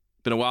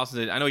 Been a while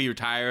since I know he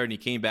retired and he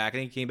came back. I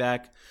think he came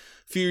back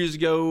a few years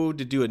ago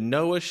to do a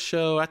Noah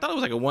show. I thought it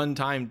was like a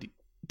one-time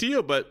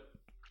deal, but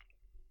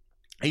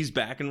he's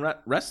back in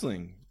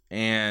wrestling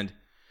and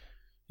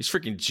he's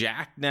freaking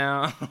jacked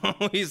now.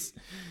 he's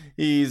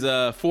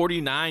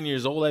 49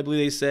 years old, I believe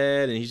they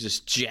said, and he's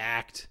just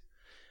jacked.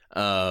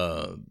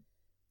 You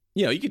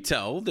could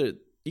tell the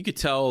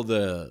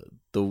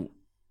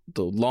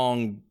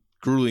long,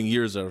 grueling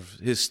years of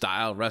his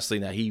style of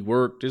wrestling that he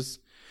worked is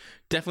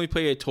definitely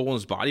played a toll on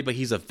his body. But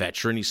he's a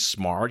veteran. He's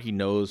smart. He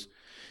knows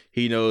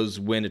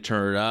when to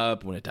turn it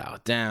up, when to dial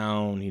it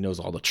down. He knows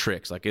all the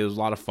tricks. Like, it was a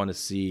lot of fun to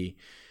see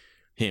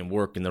him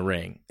work in the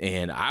ring.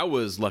 And I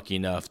was lucky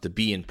enough to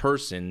be in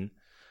person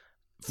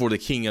for the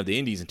King of the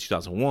Indies in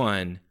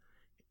 2001.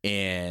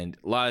 And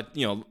a lot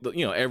of,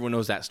 everyone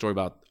knows that story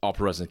about All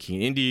Pro Wrestling King of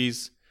the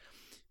Indies,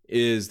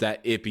 is that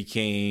it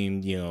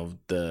became,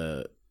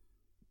 where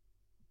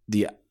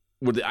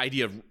the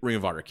idea of Ring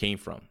of Honor came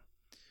from.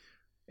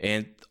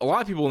 And a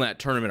lot of people in that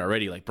tournament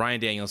already, like Bryan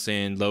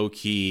Danielson, Low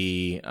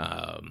Key,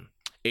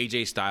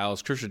 AJ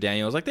Styles, Christopher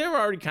Daniels, like they were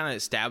already kind of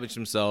established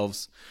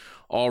themselves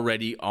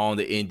already on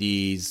the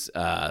indies.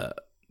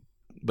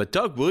 But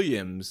Doug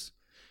Williams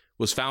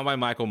was found by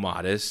Michael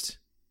Modest,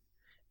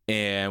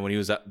 and when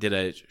he did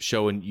a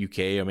show in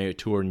UK, or maybe a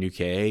tour in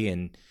UK,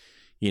 and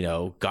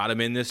got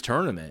him in this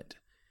tournament,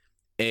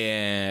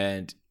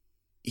 and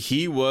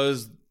he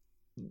was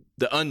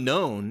the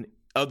unknown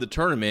of the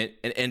tournament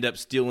and end up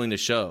stealing the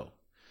show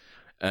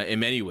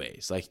in many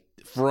ways. Like,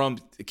 from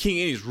King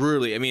Indies,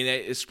 really, I mean,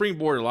 it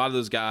springboarded a lot of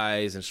those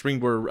guys and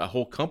springboarded a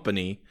whole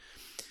company.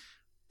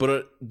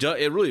 But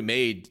it really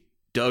made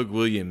Doug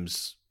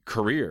Williams'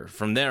 career.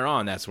 From there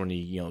on, that's when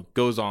he,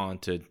 goes on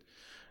to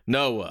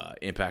Noah,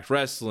 Impact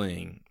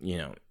Wrestling,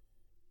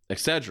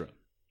 etc.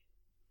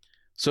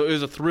 So it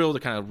was a thrill to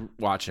kind of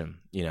watch him,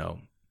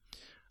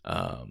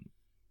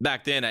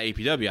 Back then at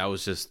APW, I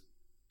was just,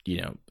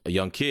 a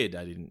young kid.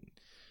 I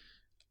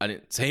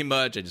didn't say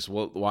much. I just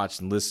watched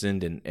and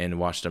listened and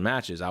watched their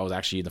matches. I was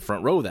actually in the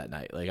front row that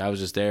night. Like, I was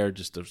just there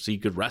just to see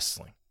good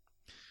wrestling.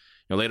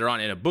 later on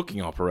ended up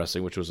booking All Pro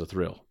Wrestling, which was a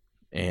thrill.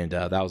 And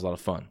that was a lot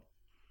of fun.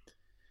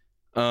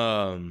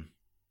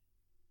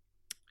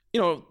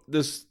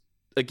 This,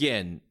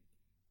 again,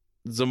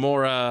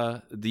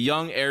 Zamora, the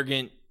young,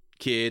 arrogant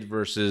kid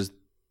versus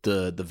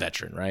the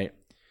veteran, right?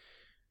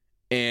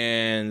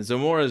 And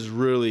Zamora's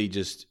really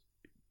just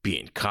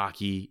being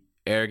cocky,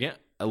 arrogant,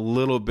 a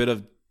little bit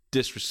of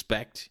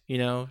disrespect,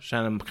 kind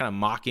of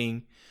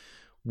mocking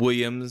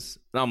Williams.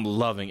 I'm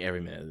loving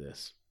every minute of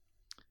this.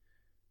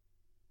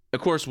 Of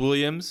course,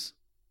 Williams,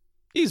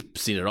 he's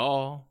seen it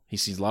all. He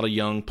sees a lot of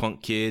young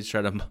punk kids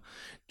try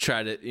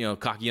to,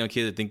 cocky young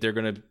kids that think they're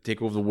going to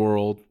take over the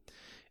world.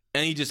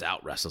 And he just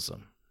out-wrestles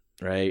them,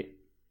 right?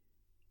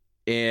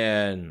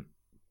 And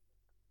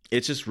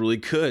it's just really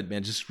good,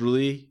 man. Just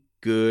really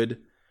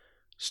good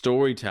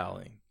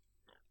storytelling.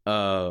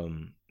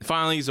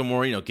 Finally,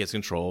 Zamora, gets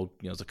control.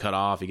 It's a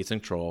cutoff. He gets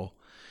control.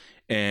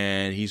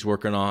 And he's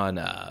working on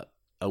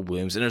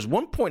Williams. And there's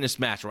one point in this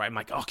match where I'm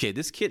like, okay,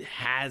 this kid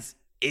has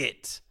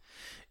it.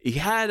 He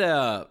had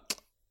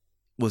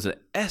was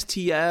it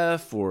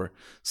STF or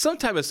some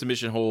type of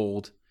submission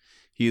hold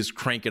he was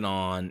cranking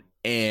on,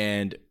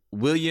 and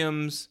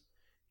Williams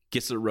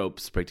gets the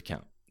ropes to break the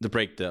count, to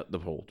break the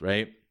hold,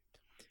 right?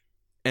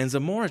 And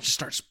Zamora just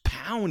starts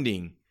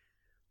pounding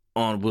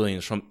on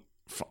Williams from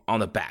on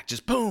the back,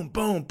 just boom,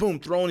 boom, boom,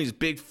 throwing these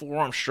big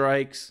forearm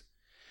strikes,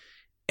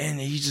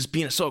 and he's just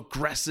being so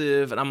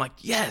aggressive, and I'm like,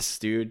 yes,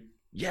 dude,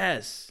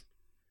 yes,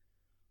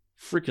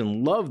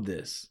 freaking love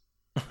this.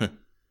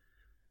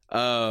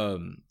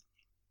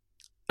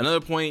 Another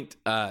point,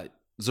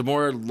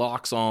 Zamora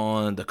locks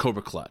on the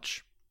Cobra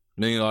Clutch,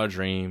 $1 Million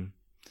Dream,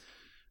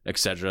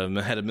 etc.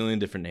 Had a million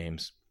different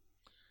names.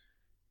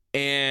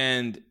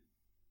 And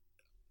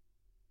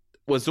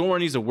what Zamora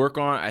needs to work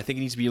on, I think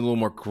he needs to be a little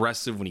more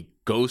aggressive when he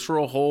goes for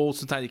a hold.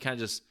 Sometimes he kind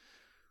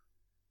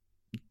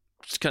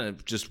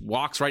of just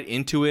walks right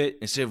into it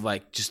instead of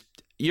like just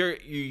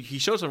he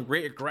shows some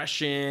great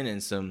aggression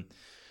and some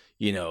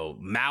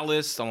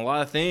malice on a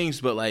lot of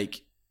things, but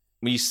like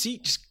when you see,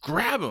 just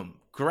grab him.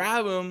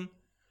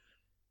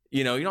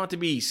 You don't have to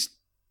be,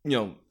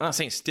 I'm not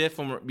saying stiff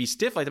or be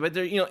stiff like that, but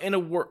they're, in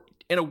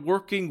a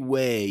working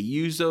way.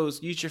 Use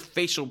your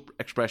facial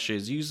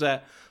expressions, use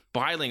that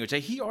body language that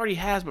he already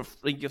has. But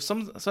like if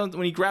some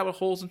when you grab a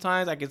hold,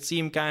 sometimes I can see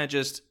him kind of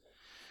just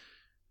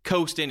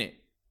coast in it.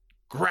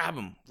 Grab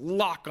him,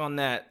 lock on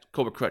that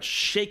Cobra Clutch,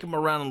 shake him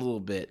around a little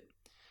bit,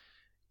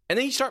 and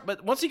then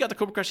but once he got the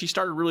Cobra Clutch, he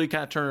started really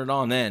kind of turning it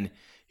on. Then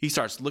he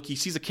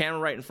sees a camera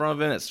right in front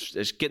of him.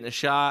 It's getting a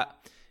shot.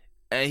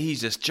 And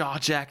he's just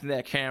jaw-jacking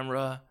that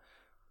camera.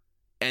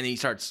 And he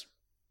starts,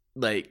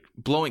 like,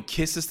 blowing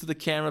kisses to the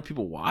camera,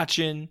 people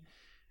watching.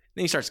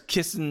 Then he starts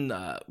kissing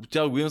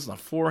Doug Williams on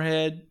the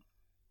forehead.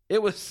 It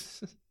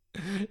was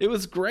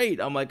great.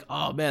 I'm like,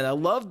 oh, man, I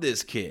love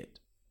this kid.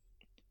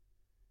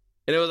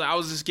 And I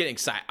was just getting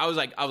excited. I was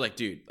like,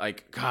 dude,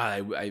 like,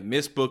 God, I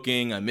miss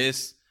booking. I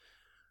miss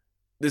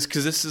this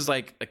because this is,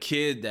 like, a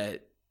kid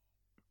that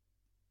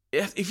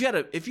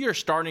if you're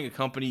starting a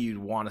company, you'd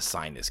want to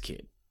sign this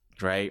kid,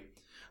 right?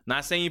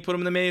 Not saying you put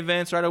him in the main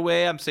events right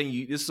away. I'm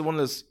saying this is one of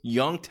those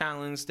young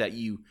talents that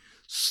you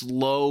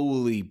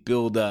slowly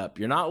build up.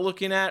 You're not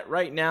looking at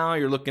right now.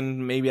 You're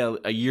looking maybe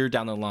a year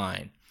down the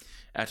line.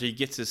 After he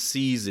gets his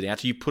season,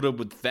 after you put him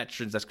with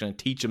veterans that's going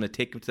to teach him to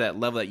take him to that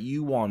level that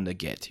you want him to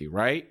get to,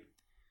 right?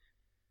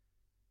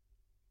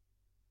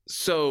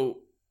 So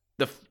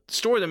the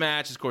story of the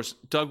match is, of course,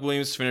 Doug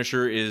Williams'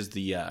 finisher is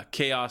the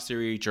Chaos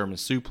Theory German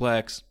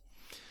Suplex.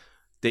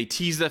 They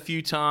teased it a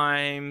few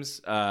times.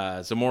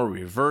 Zamora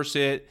reverse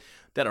it.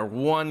 That are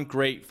one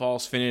great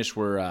false finish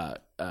where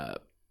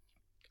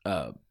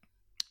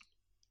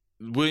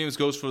Williams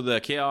goes for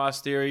the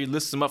Chaos Theory,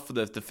 lifts him up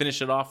to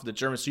finish it off with the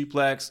German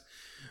Suplex.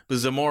 But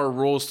Zamora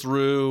rolls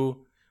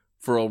through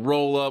for a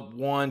roll up,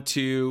 1,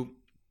 2,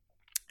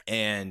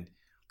 and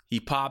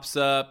he pops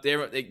up.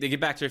 They get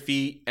back to their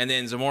feet, and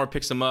then Zamora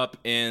picks him up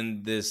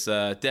in this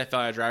Death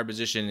Valley driver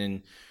position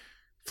and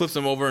flips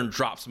him over and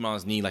drops him on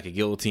his knee like a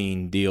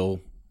guillotine deal.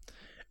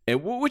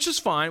 And which is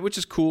fine, which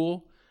is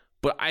cool.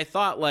 But I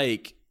thought,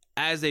 like,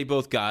 as they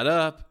both got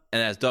up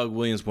and as Doug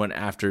Williams went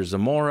after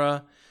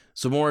Zamora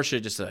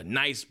should just a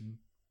nice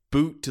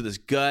boot to this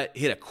gut,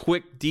 hit a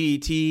quick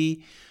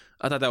DDT.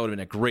 I thought that would have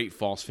been a great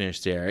false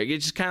finish there. It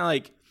just kind of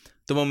like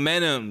the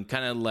momentum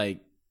kind of like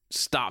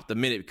stopped a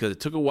minute because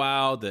it took a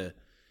while to,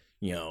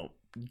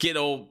 get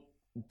old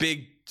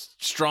big,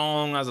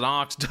 strong as an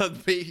ox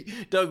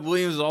Doug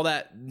Williams, all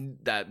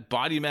that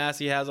body mass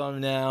he has on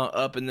him now,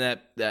 up in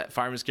that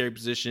fireman's carry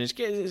position. It's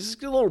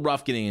a little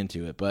rough getting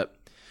into it, but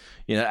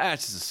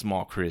that's just a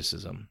small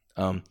criticism.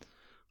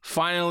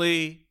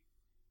 Finally,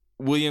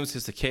 Williams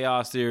hits the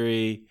Chaos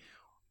Theory,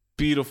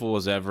 beautiful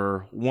as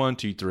ever. 1,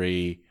 2,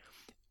 3,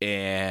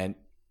 and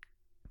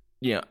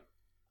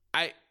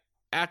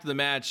after the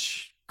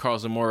match, Carl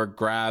Zamora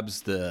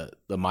grabs the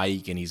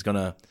mic and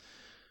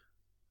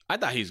I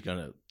thought he was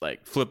gonna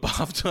like flip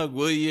off Doug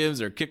Williams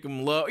or kick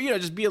him low,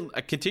 just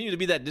continue to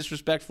be that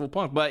disrespectful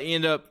punk. But he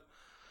ended up,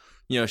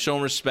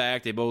 showing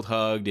respect. They both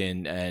hugged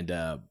and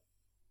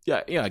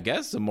I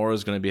guess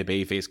Zamora's going to be a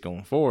babyface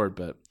going forward,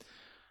 but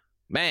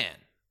man,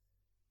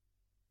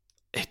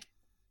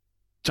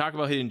 talk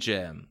about hidden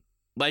gem.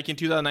 Like in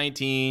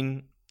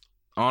 2019,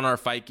 on our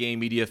Fight Game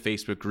Media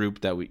Facebook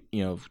group that we,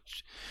 if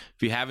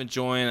you haven't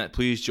joined,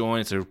 please join.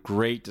 It's a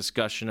great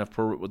discussion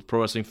with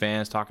pro wrestling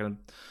fans talking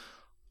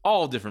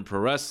all different pro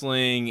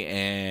wrestling,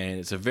 and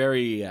it's a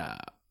very,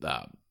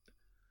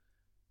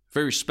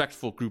 very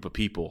respectful group of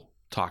people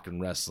talking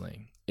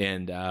wrestling.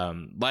 And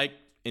like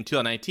in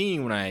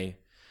 2019, when I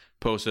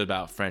posted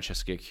about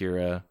Francesca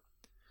Akira,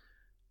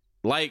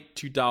 like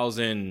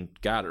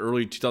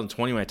early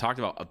 2020 when I talked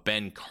about a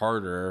Ben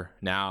Carter,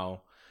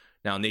 now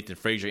Nathan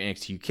Frazier,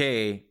 NXT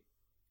UK,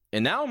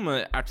 and now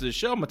after the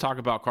show I'm gonna talk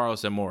about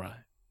Carlos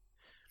Zamora.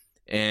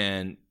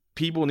 And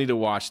people need to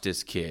watch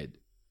this kid,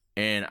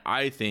 and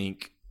I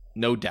think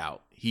no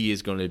doubt he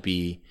is going to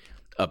be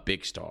a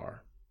big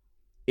star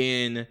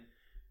in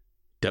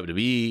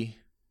WWE,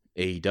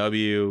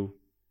 AEW,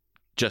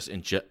 just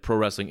in pro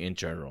wrestling in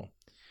general.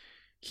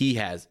 He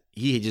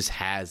just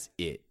has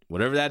it.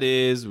 Whatever that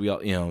is,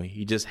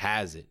 he just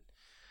has it.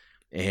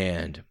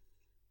 And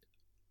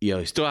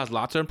he still has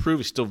lots to improve.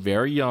 He's still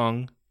very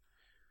young,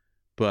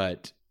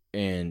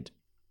 I'm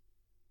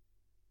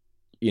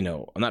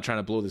not trying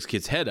to blow this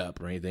kid's head up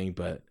or anything,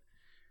 but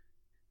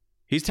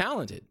he's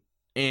talented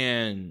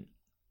and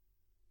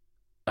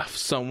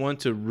someone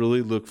to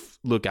really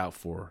look out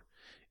for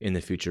in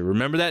the future.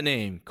 Remember that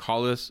name,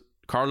 Carlos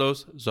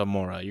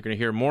Zamora. You're going to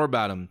hear more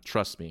about him.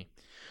 Trust me.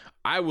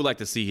 I would like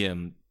to see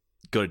him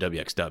go to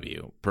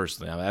WXW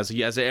personally.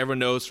 As everyone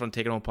knows from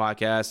Taking Home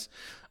Podcast,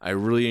 I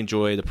really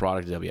enjoy the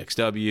product of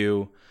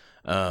WXW.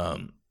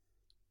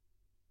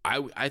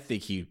 I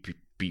think he'd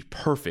be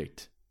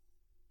perfect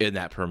in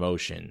that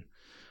promotion.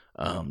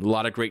 A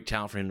lot of great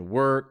talent for him to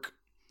work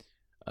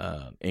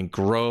and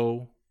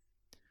grow,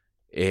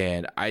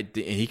 and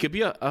he could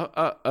be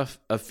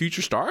a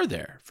future star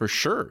there for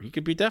sure. He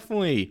could be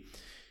definitely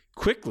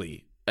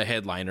quickly a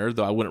headliner,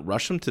 though I wouldn't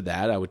rush him to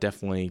that. I would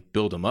definitely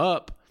build him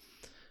up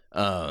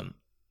to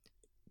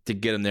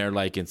get him there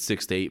like in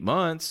 6 to 8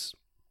 months.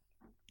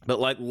 But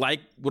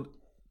like what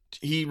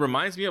he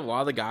reminds me of a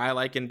lot of the guy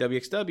like in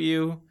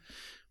WXW,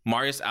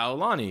 Marius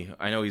Aulani.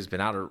 I know he's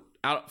been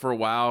out for a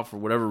while for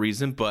whatever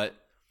reason, but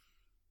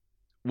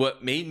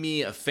what made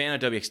me a fan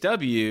of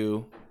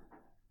WXW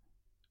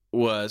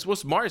was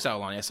Marius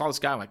Aulani. I saw this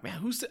guy, I'm like, man,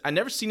 who's this? I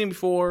never seen him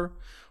before.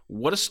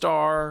 What a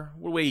star.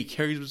 What a way he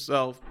carries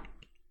himself.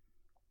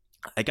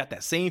 I got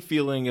that same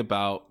feeling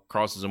about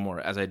Carlos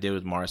Zamora as I did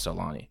with Marius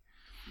Aulani.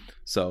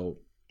 So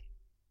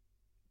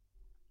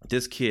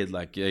this kid,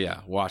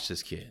 watch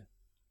this kid.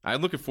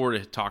 I'm looking forward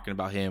to talking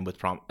about him with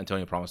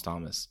Antonio Promise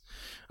Thomas.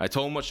 I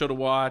told him what show to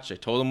watch. I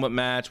told him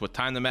what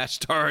time the match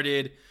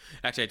started.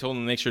 Actually, I told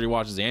him to make sure he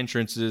watches the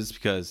entrances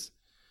because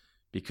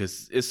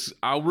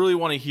I really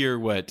want to hear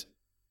what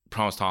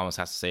Promise Thomas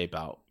has to say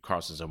about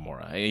Carlos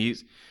Zamora. I mean,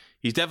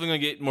 he's definitely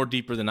going to get more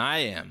deeper than I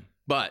am,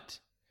 but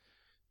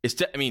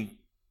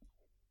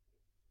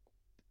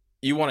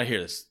you want to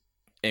hear this.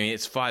 I mean,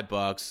 it's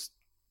 $5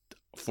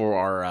 for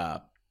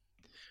our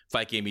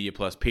Fight Game Media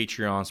Plus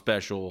Patreon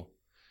special.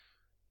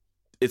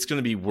 It's going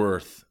to be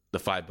worth the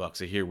 $5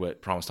 to hear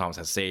what Promise Thomas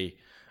has to say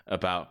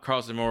about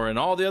Carlos Zamora and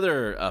all the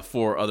other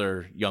 4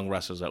 other young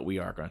wrestlers that we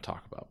are going to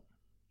talk about.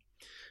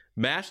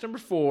 Match number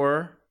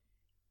 4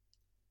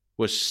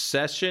 was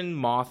Session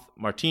Moth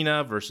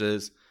Martina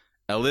versus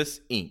Ellis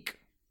Inc.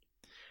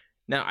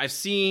 Now, I've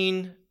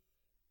seen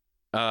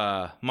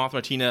Moth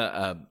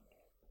Martina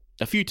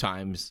a few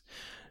times,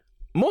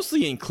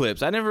 mostly in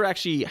clips. I don't know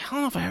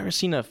if I've ever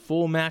seen a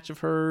full match of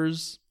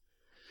hers.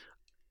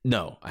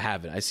 No, I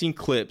haven't. I've seen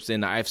clips,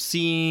 and I've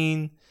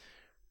seen,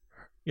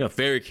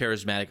 very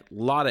charismatic, a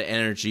lot of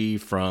energy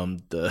from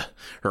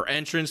her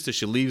entrance to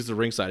she leaves the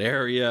ringside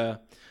area.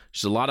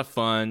 She's a lot of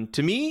fun.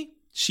 To me,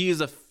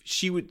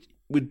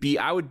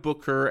 I would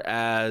book her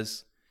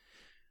as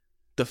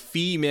the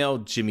female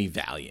Jimmy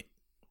Valiant,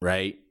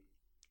 right?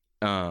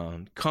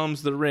 Comes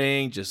to the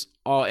ring, just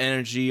all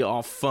energy,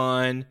 all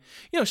fun.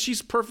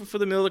 She's perfect for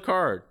the middle of the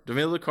card. The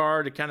middle of the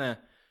card to kind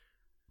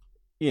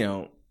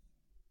of,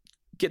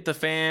 get the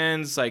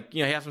fans,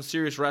 have some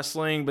serious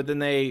wrestling, but then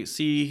they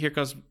see here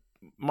comes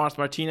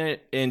Martina,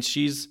 and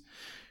she's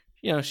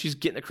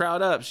getting the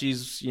crowd up.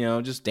 She's,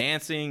 just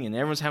dancing, and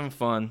everyone's having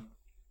fun.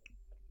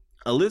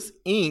 Ellis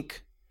Inc.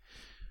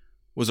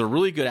 was a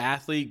really good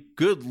athlete,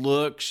 good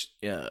look.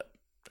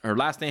 Her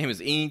last name is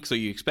Inc., so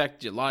you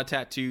expect a lot of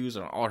tattoos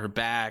on all her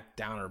back,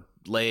 down her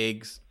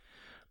legs.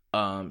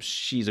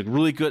 She's a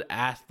really good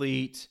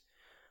athlete.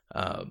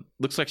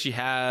 Looks like she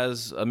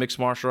has a mixed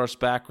martial arts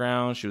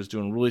background. She was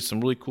doing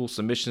some really cool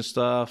submission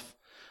stuff,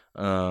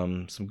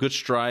 some good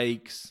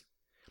strikes.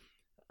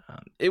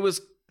 It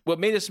was what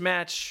made this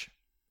match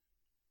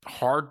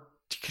hard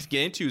to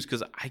get into is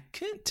because I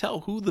couldn't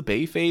tell who the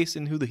babyface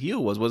and who the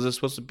heel was. Was it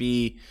supposed to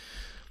be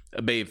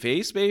a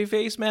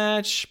babyface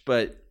match?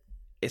 But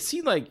it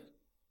seemed like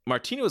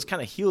Martina was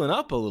kind of healing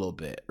up a little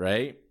bit,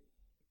 right?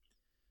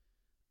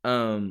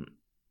 When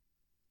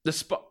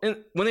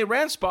they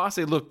ran spots,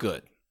 they looked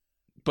good.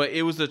 but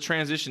it was the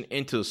transition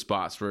into the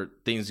spots where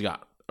things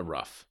got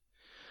rough.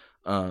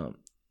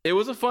 It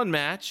was a fun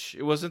match.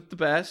 It wasn't the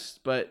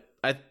best, but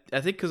I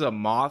think because of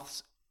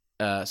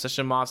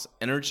Session Moth's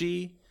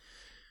energy,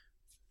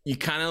 you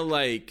kind of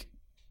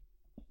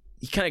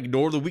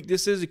ignore the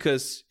weaknesses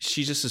because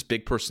she's just this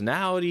big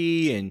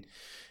personality,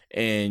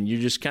 and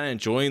you're just kind of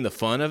enjoying the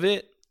fun of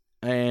it.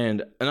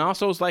 And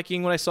also I was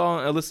liking what I saw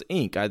on Alyssa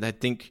Inc. I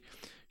think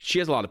she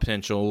has a lot of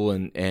potential,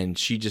 and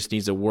she just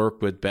needs to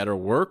work with better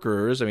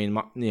workers. I mean,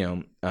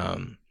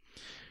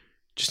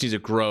 just needs to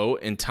grow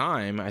in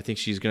time. I think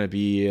she's going to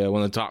be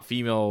one of the top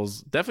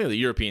females, definitely the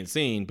European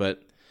scene,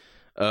 but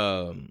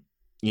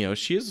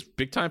she has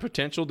big time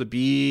potential to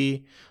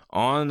be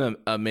on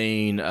a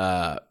main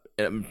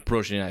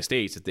promotion in the United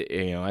States.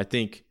 I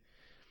think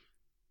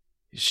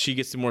she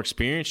gets some more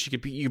experience.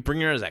 You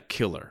bring her as that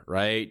killer,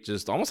 right?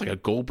 Just almost like a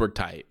Goldberg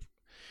type.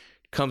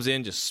 Comes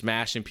in just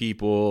smashing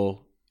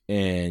people,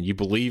 and you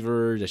believe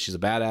her that she's a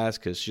badass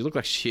because she looked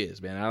like she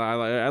is, man.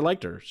 I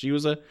liked her. She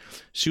was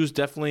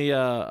definitely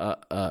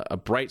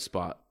a bright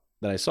spot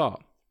that I saw.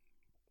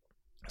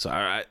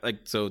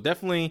 So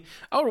definitely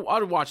I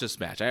would watch this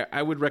match.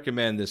 I would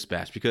recommend this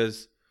match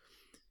because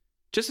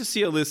just to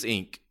see Alyssa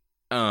Inc.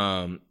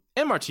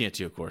 And Martina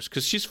too, of course,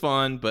 because she's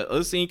fun. But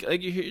Alyssa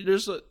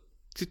Inc.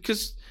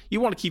 Because you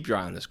want to keep your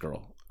eye on this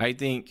girl. I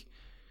think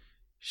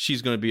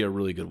she's going to be a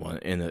really good one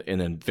in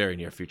the very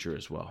near future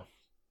as well.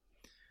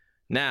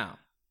 Now,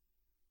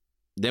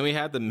 then we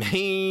had the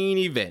main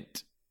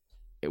event,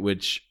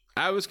 which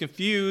I was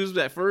confused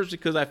at first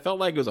because I felt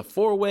like it was a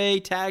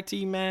 4-way tag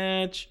team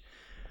match,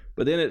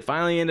 but then it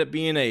finally ended up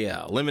being a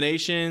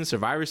elimination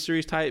Survivor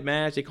Series type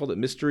match. They called it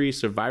Mystery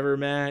Survivor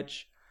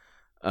match.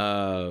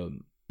 The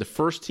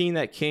first team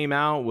that came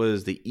out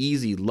was the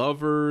Easy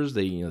Lovers.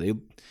 They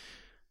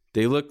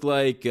looked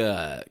like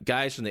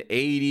guys from the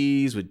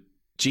 80s with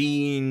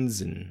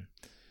jeans and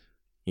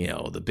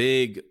the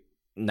big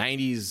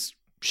 90s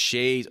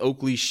shades,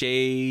 Oakley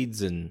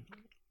shades, and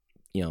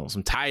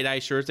some tie-dye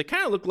shirts. They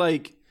kind of look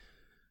like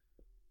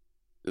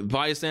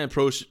BodySlam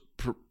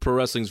Pro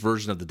Wrestling's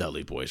version of the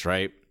Dudley Boys,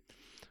 right?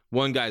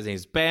 One guy's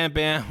name's Bam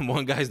Bam,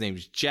 one guy's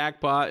name's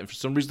Jackpot, and for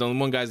some reason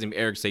one guy's named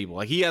Eric Sable.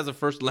 Like, he has a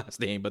first and last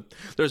name, but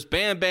there's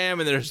Bam Bam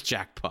and there's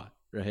Jackpot,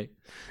 right?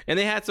 And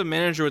they had some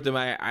manager with them,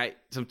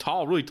 some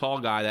really tall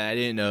guy that I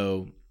didn't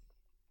know.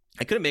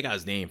 I couldn't make out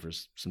his name for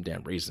some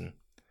damn reason.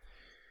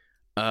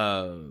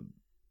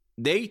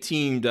 They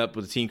teamed up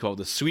with a team called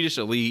the Swedish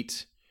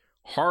Elite,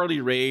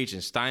 Harley Rage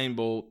and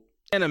Steinbolt,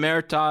 and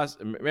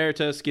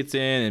Emeritus gets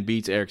in and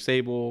beats Eric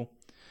Sable.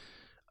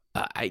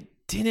 I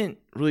didn't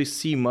really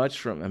see much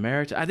from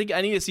Emeritus. I think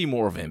I need to see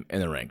more of him in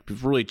the ring to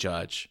really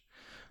judge.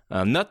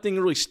 Nothing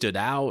really stood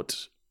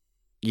out.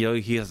 He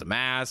has a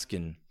mask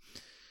and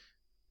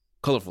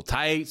colorful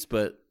tights,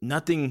 but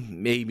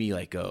nothing made me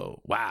like,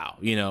 oh, wow,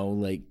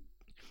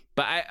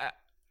 But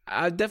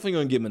I'm definitely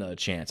going to give him another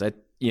chance. I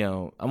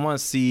want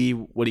to see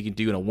what he can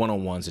do in a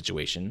one-on-one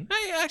situation.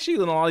 I actually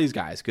know all these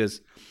guys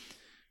because,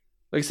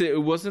 like I said,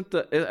 it wasn't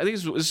I think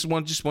this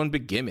is one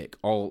big gimmick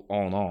all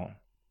in all.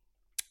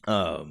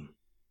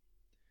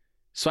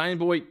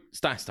 Steinbolt,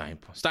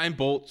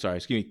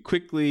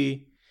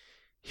 quickly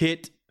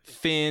hit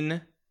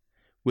Finn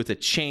with a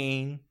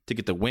chain to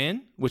get the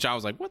win, which I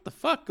was like, what the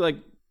fuck? Like,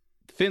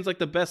 Finn's like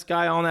the best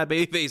guy on that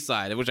babyface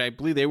side, which I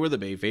believe they were the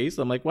babyface.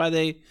 I'm like, why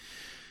they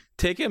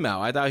take him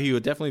out? I thought he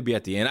would definitely be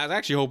at the end. I was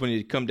actually hoping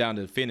he'd come down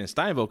to Finn and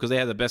Steinbolt because they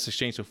had the best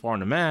exchange so far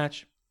in the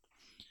match.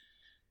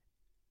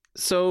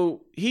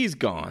 So he's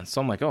gone.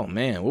 So I'm like, oh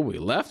man, what are we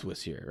left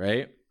with here,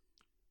 right?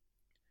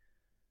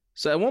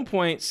 So at one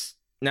point,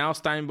 now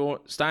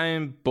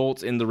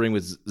Steinbolt's in the ring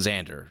with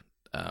Xander,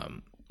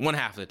 one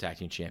half of the tag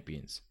team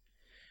champions.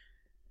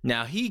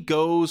 Now he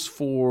goes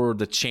for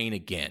the chain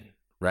again,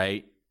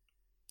 right?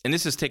 And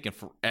this is taking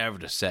forever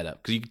to set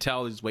up because you can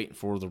tell he's waiting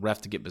for the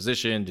ref to get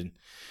positioned, and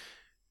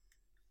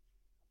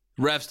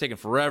ref's taking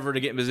forever to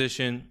get in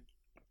position.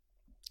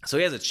 So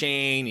he has a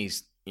chain.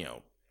 He's,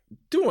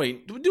 do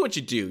what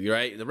you do,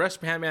 right? The ref's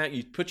behind me,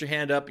 you put your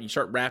hand up and you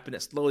start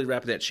slowly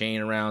wrapping that chain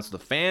around so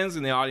the fans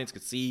in the audience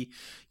can see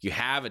you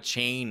have a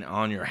chain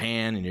on your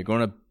hand and you're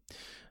going to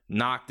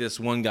knock this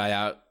one guy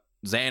out,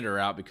 Xander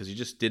out, because you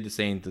just did the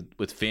same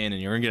with Finn,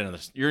 and you're going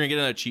to get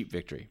another cheap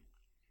victory,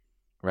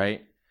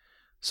 right?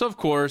 So, of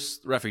course,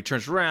 the referee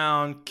turns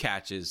around,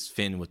 catches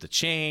Finn with the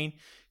chain,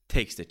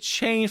 takes the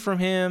chain from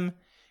him,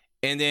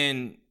 and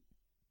then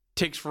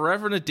takes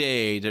forever and a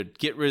day to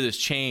get rid of this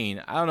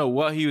chain. I don't know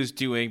what he was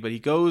doing, but he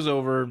goes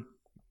over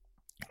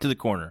to the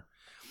corner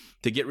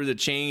to get rid of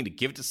the chain, to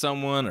give it to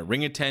someone, a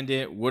ring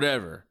attendant,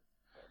 whatever.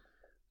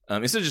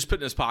 Instead of just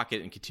putting it in his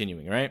pocket and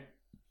continuing, right?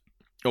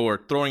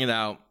 Or throwing it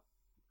out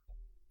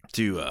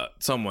to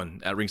someone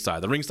at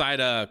ringside. The ringside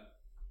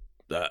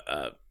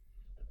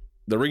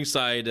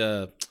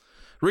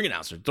ring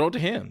announcer, throw it to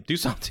him, do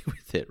something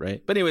with it,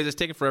 right? But anyways, it's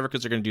taking forever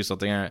because they're going to do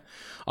something,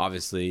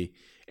 obviously.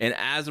 And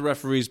as the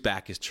referee's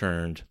back is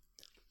turned,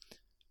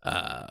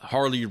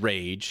 Harley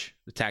Rage,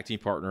 the tag team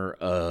partner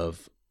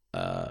of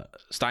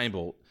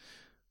Steinbolt,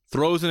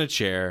 throws in a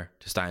chair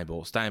to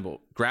Steinbolt. Steinbolt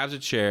grabs a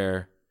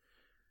chair,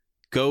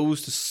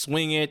 goes to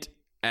swing it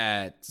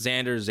at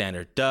Xander.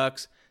 Xander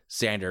ducks.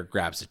 Xander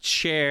grabs a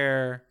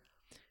chair,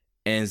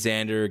 and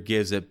Xander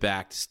gives it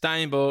back to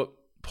Steinbolt.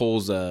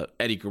 Pulls a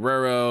Eddie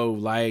Guerrero,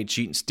 light,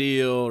 cheat and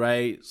steal,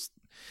 right?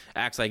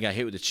 Acts like he got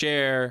hit with a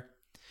chair.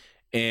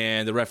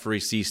 And the referee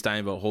sees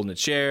Steinbolt holding the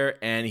chair,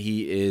 and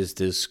he is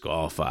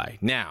disqualified.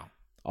 Now,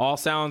 all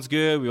sounds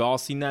good. We've all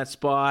seen that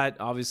spot,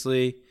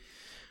 obviously.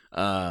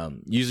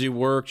 Usually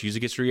works, usually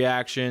gets a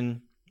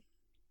reaction.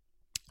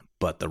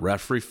 But the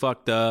referee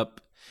fucked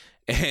up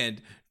and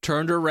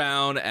turned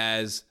around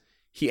as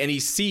he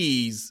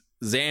sees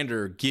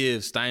Xander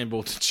give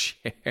Steinbolt a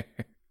chair.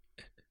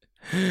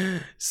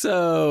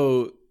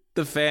 So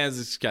the fans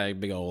just got a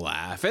big old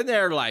laugh, and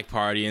they're like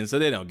partying, so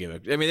they don't give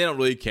a. I mean, they don't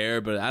really care.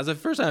 But as a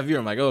first-time viewer,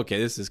 I'm like,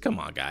 okay, come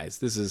on, guys,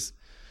 this is.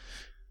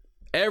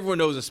 Everyone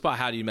knows the spot.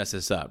 How do you mess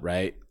this up,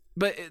 right?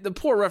 But the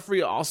poor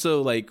referee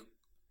also, like,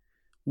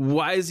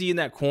 why is he in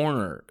that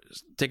corner,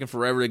 taking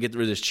forever to get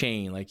rid of this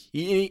chain? Like,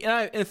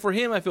 and for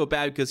him, I feel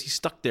bad because he's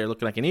stuck there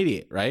looking like an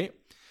idiot, right?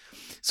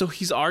 So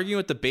he's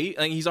arguing with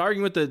he's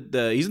arguing with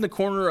he's in the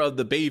corner of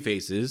the baby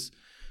faces,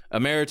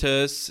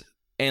 Emeritus.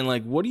 And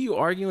like, what are you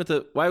arguing with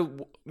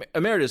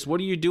Emeritus? What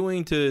are you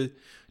doing to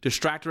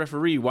distract the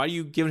referee? Why are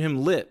you giving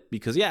him lip?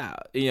 Because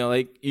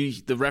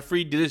the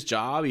referee did his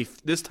job.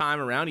 This time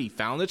around, he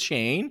found the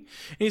chain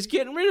and he's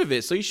getting rid of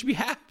it. So you should be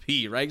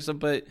happy, right? So,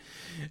 but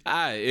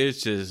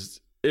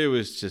it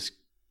was just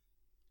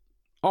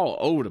all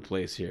over the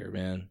place here,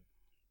 man.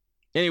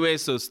 Anyway,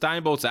 so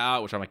Steinbolt's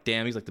out, which I'm like,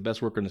 damn, he's like the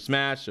best worker in this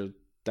match. So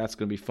that's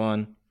gonna be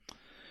fun.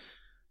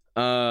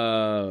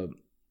 And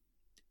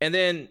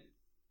then.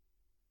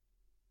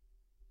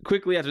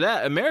 Quickly after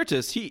that,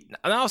 Emeritus,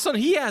 all of a sudden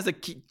he has a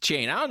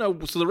chain. I don't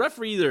know. So the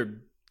referee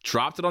either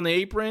dropped it on the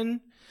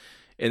apron,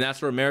 and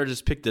that's where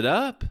Emeritus picked it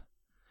up,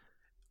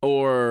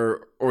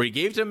 or he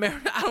gave it to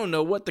Emeritus. I don't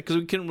know because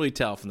we couldn't really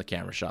tell from the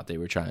camera shot they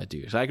were trying to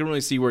do. So I couldn't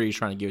really see where he was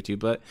trying to give it to,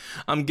 but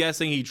I'm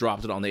guessing he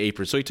dropped it on the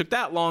apron. So he took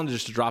that long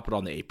just to drop it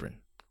on the apron,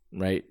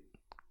 right?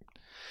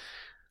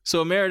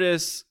 So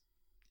Emeritus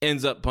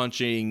ends up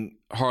punching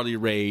Harley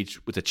Rage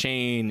with a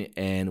chain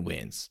and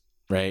wins,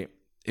 right?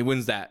 It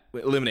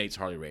eliminates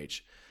Harley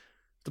Rage.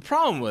 The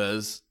problem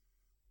was,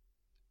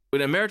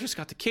 when Emeritus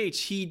got the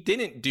cage, he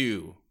didn't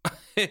do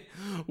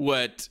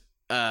what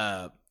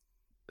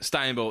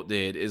Steinbolt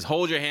did, is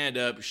hold your hand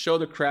up, show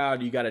the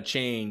crowd you got a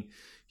chain.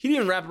 He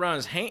didn't wrap around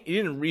his hand. He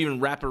didn't even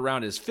wrap it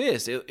around his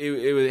fist.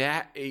 It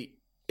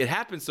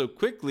happened so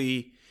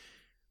quickly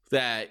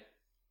that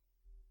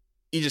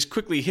he just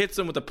quickly hits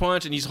him with a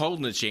punch, and he's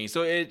holding the chain.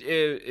 So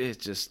it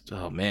just,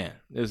 oh man,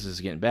 this is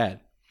getting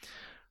bad.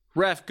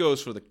 Ref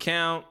goes for the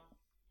count.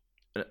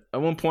 At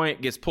one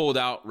point, gets pulled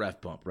out, ref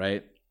bump,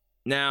 right?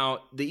 Now,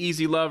 the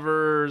Easy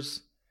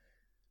Lovers,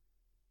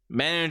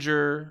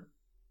 manager,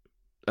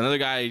 another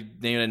guy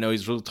named I know,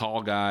 he's a real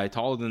tall guy,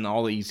 taller than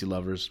all the Easy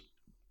Lovers.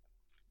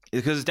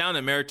 Because it's down to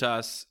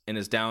Emeritus, and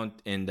it's down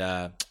in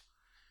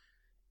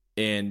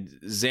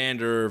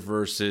Xander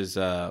versus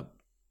Bam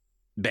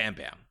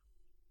Bam.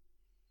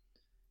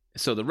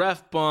 So the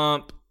ref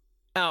bump,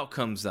 out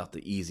comes out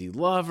the Easy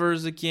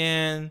Lovers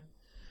again.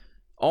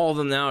 All of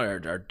them now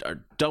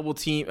are double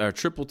team or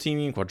triple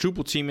teaming,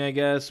 quadruple teaming, I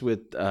guess,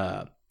 with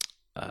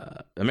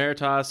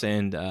Emeritus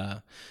and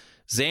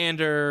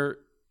Xander.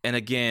 And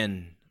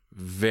again,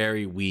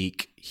 very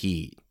weak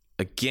heat.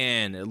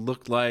 Again, it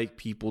looked like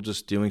people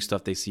just doing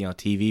stuff they see on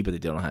TV, but they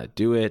don't know how to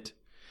do it.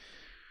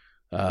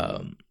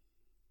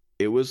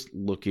 It was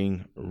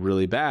looking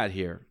really bad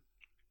here.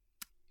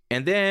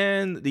 And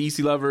then the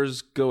Easy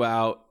Lovers go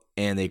out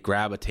and they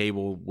grab a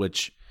table,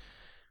 which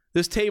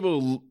this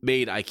table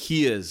made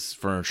IKEA's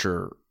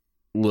furniture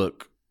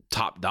look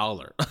top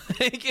dollar.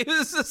 It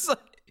was just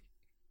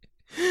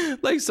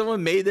like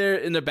someone made there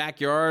in the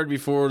backyard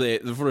before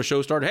the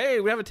show started.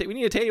 Hey, we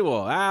need a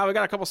table. We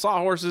got a couple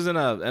sawhorses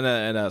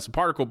and some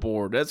particle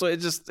board. That's what it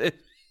just.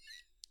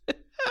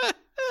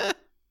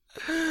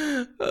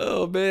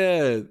 Oh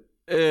man!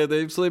 So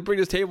they bring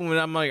this table, and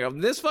I'm like,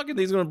 this fucking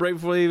thing's gonna break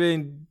before they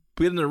even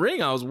get in the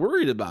ring. I was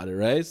worried about it,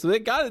 right? So they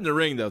got in the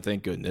ring though,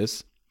 thank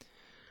goodness.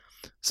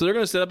 So they're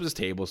going to set up this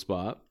table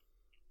spot.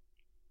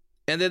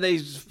 And then they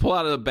just pull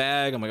out of the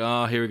bag. I'm like,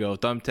 oh, here we go.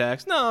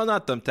 Thumbtacks. No,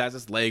 not thumbtacks.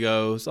 It's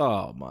Legos.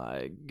 Oh,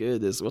 my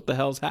goodness. What the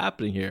hell's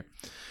happening here?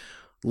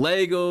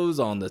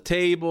 Legos on the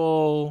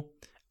table.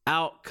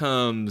 Out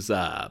comes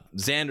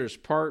Xander's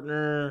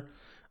partner,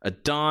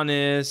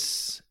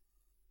 Adonis.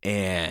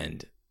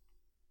 And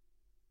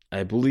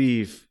I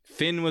believe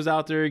Finn was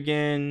out there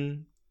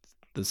again.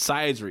 The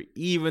sides were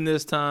even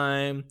this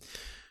time.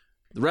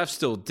 The ref's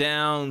still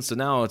down, so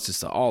now it's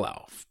just an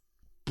all-out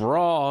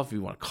brawl, if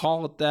you want to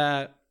call it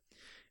that.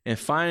 And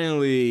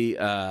finally,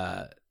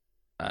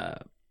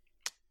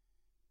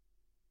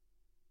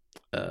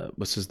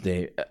 what's his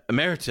name?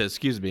 Emeritus,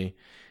 excuse me,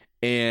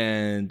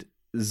 and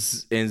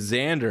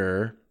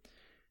Xander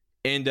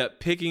end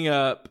up picking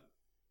up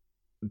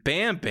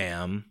Bam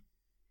Bam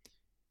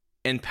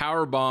and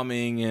power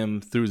bombing him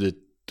through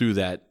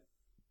that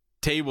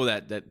table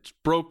that's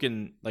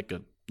broken like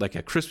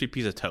a crispy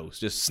piece of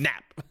toast. Just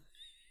snap.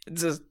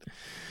 It's just,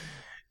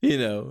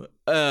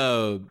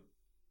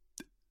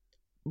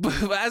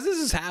 but as this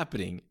is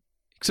happening,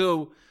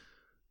 so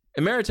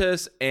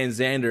Emeritus and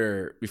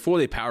Xander, before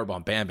they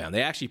powerbomb Bam Bam,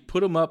 they actually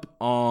put him up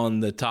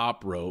on the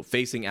top row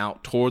facing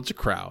out towards the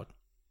crowd.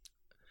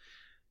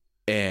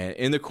 And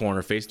in the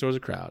corner, facing towards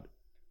the crowd,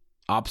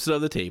 opposite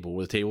of the table,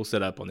 with the table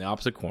set up on the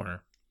opposite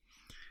corner.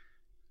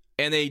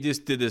 And they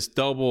just did this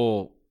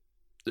double.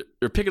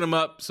 They're picking them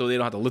up so they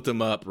don't have to lift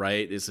them up,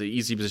 right? It's an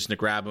easy position to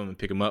grab them and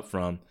pick them up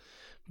from.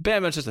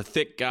 Bam Bam's just a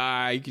thick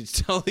guy. You can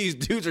tell these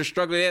dudes are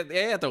struggling.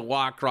 They have to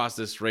walk across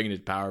this ring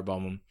and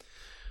powerbomb him.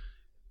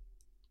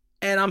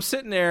 And I'm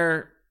sitting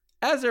there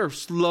as they're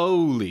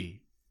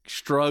slowly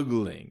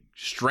struggling,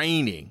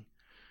 straining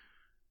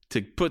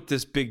to put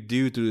this big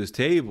dude through this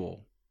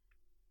table.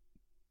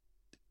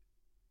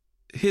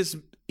 His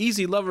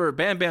easy lover,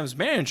 Bam Bam's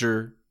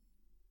manager,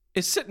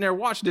 is sitting there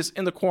watching this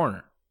in the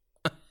corner.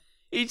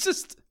 He's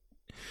just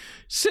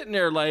sitting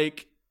there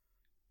like,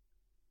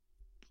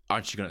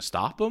 aren't you going to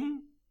stop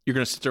him? You're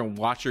going to sit there and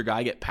watch your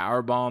guy get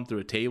powerbombed through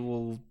a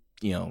table,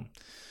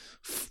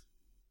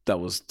 that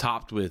was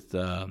topped with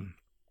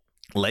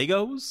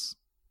Legos?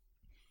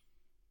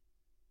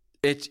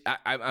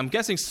 I'm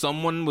guessing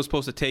someone was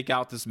supposed to take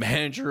out this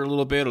manager a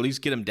little bit, or at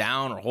least get him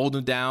down or hold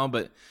him down,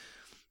 but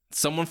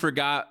someone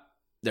forgot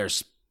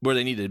where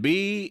they needed to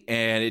be,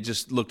 and it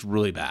just looked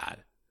really bad.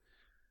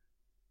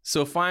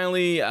 So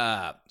finally,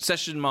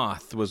 Session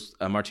Moth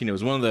Martina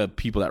was one of the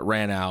people that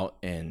ran out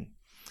and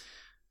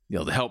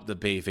to help the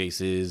Bay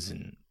Faces,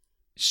 and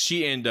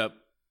she ended up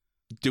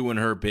doing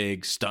her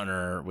big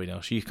stunner.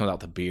 She comes out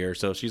the beer,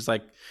 so she's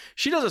like,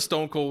 she does a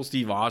Stone Cold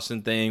Steve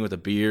Austin thing with a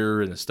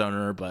beer and a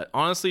stunner, but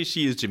honestly,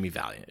 she is Jimmy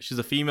Valiant. She's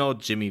a female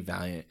Jimmy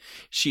Valiant.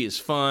 She is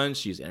fun.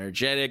 She's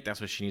energetic. That's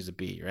what she needs to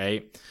be,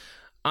 right?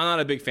 I'm not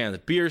a big fan of the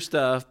beer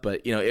stuff,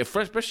 but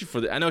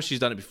especially I know she's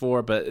done it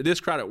before, but this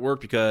crowd at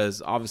work,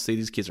 because obviously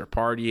these kids are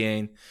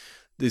partying.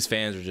 These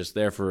fans are just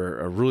there for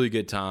a really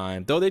good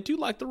time, though they do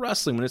like the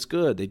wrestling when it's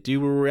good. They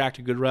do react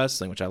to good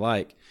wrestling, which I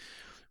like.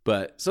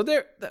 But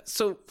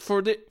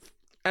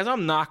as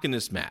I'm knocking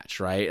this match,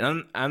 right?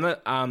 And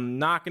I'm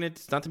knocking it.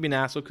 It's not to be an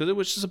asshole, because it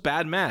was just a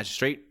bad match,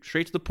 straight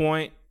to the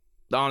point,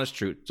 the honest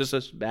truth, just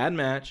a bad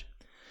match.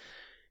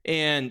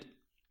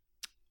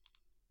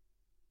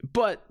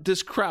 But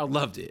this crowd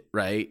loved it,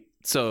 right?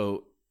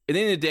 So at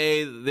the end of the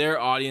day, their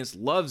audience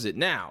loves it.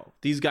 Now,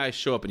 these guys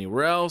show up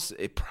anywhere else,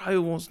 it probably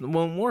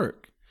won't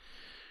work.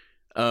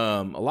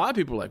 A lot of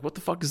people are like, "What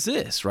the fuck is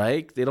this?"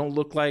 Right? They don't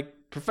look like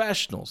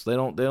professionals. They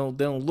don't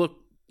look.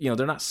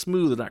 They're not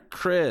smooth. They're not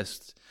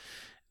crisp.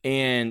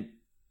 And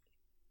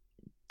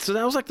so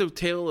that was like the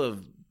tale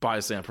of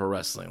BodySlam Pro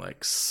Wrestling.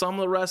 Like, some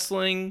of the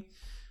wrestling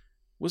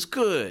was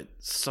good,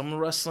 some of the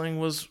wrestling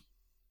was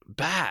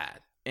bad,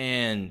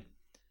 and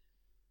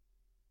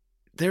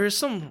there is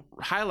some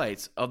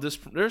highlights of this.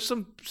 There's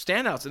some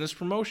standouts in this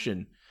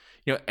promotion.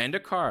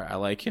 Endakar, I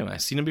like him.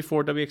 I've seen him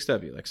before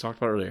WXW, like I talked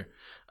about earlier.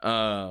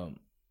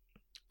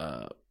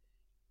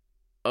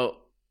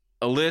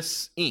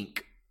 Alyssa Inc.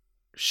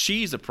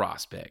 She's a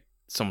prospect,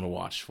 someone to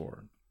watch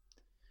for.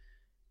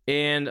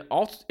 And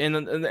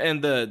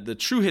the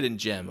true hidden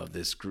gem of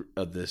this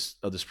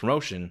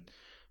promotion,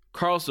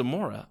 Carlos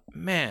Zamora.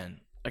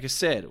 Man, like I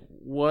said,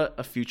 what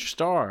a future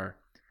star.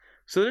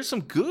 So there's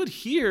some good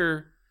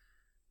here,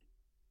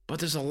 but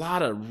there's a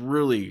lot of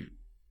really,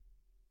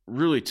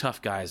 really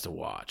tough guys to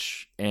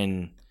watch.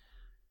 And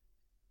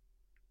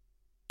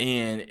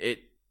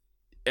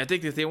I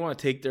think if they want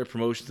to take their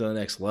promotion to the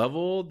next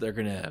level, they're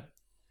going to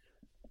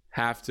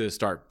have to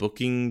start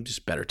booking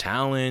just better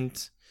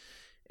talent.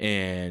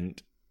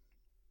 And,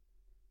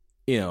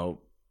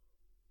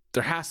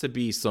 there has to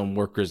be some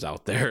workers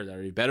out there that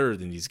are better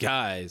than these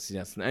guys.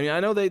 I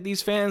know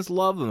these fans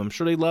love them. I'm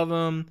sure they love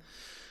them.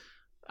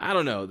 I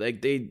don't know. They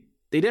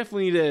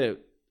definitely need to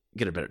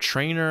get a better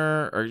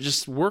trainer or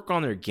just work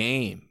on their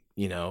game,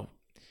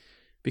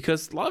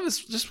 because a lot of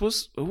this just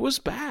was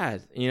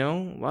bad. A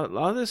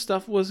lot of this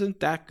stuff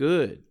wasn't that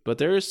good, but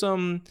there is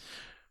some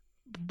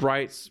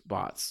bright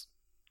spots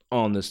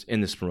in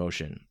this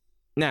promotion.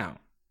 Now,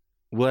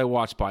 will I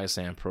watch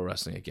BodySlam Pro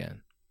Wrestling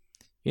again?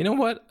 You know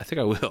what? I think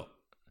I will.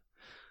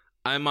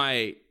 I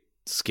might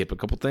skip a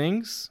couple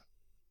things,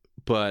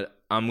 but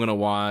I'm gonna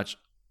watch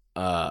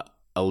a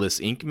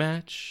Alyssa Inc.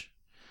 match.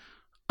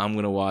 I'm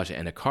gonna watch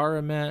an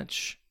Akara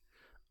match.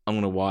 I'm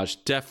gonna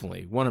watch,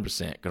 definitely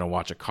 100% gonna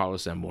watch a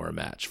Carlos Zamora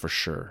match for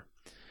sure,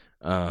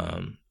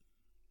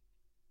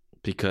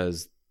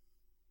 because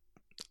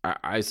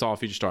I saw a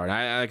future star, and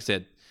I like I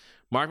said,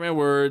 mark my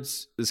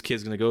words, this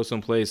kid's gonna go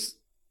someplace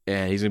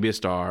and he's gonna be a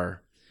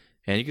star.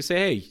 And you can say,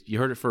 hey, you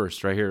heard it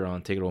first right here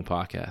on Take It Home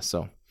Podcast.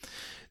 So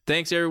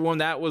thanks, everyone.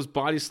 That was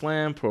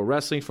BodySlam Pro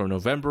Wrestling from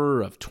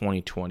November of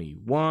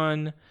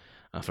 2021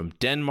 from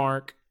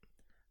Denmark.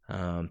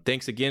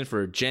 Thanks again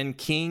for Jen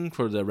King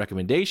for the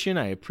recommendation.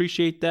 I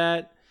appreciate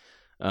that.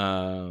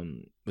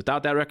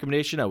 Without that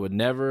recommendation, I would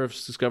never have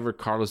discovered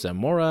Carlos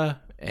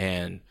Zamora.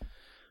 And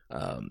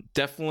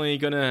definitely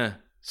going to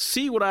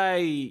see what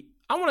I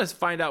want to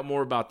find out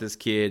more about this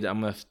kid.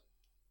 I'm going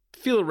to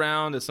feel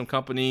around at some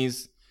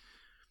companies.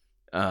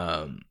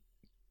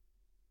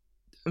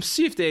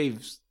 See if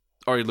they've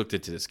already looked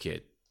into this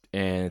kid.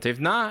 And if they've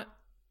not,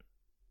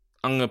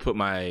 I'm going to put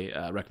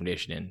my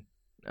recommendation in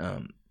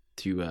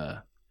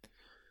to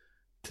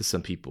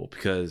some people,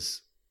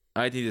 because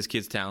I think this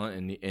kid's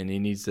talent, and he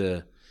needs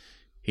to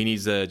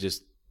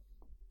just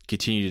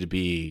continue to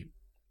be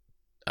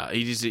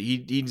he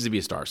needs to be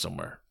a star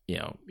somewhere. You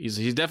know,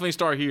 he's definitely a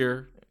star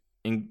here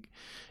in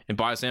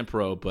BodySlam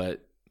Pro,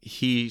 but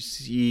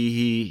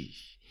he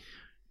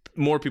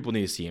more people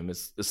need to see him.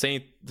 It's the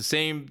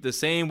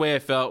same way I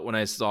felt when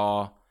I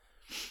saw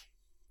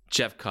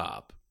Jeff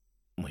Cobb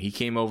when he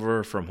came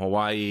over from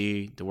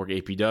Hawaii to work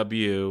at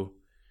APW,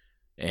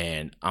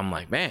 and I'm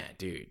like, man,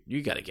 dude,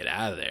 you got to get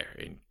out of there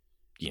and,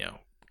 you know,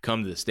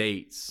 come to the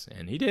States.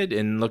 And he did,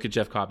 and look at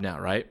Jeff Cobb now,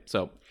 right?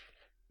 So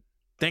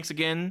thanks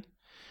again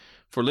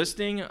for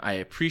listening. I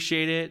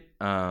appreciate it.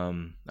 I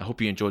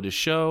hope you enjoyed the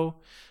show.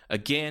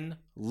 Again,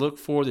 look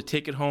for the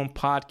Take It Home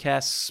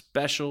podcast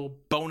special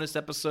bonus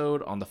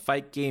episode on the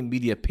Fight Game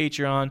Media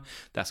Patreon.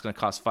 That's going to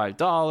cost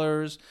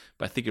 $5,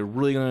 but I think you're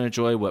really going to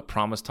enjoy what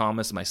Promise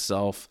Thomas and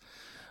myself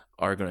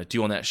are going to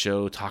do on that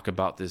show. Talk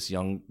about these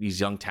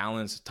young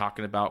talents,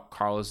 talking about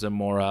Carlos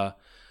Zamora.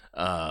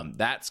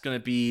 That's going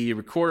to be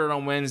recorded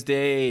on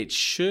Wednesday. It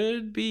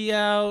should be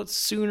out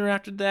sooner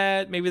after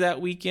that, maybe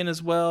that weekend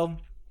as well.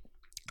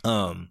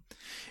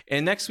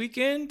 And next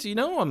weekend, you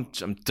know, I'm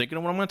thinking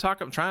of what I'm going to talk.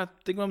 I'm trying to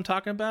think what I'm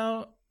talking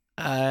about,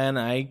 and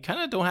I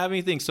kind of don't have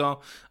anything. So I'm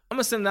going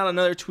to send out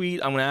another tweet.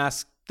 I'm going to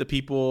ask the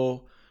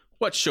people,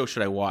 what show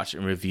should I watch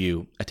and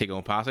review at Take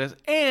Home Podcast?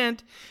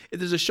 And if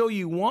there's a show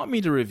you want me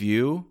to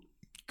review,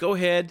 go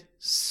ahead,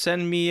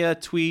 send me a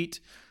tweet,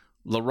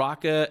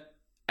 LaRocca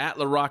at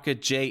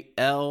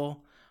LaRoccaJL.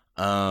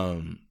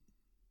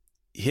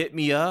 Hit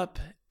me up,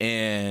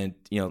 and,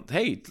 you know,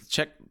 hey,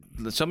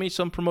 show me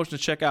some promotion to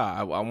check out.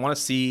 I want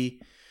to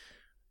see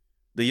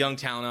the young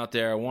talent out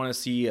there. I want to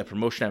see a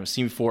promotion I haven't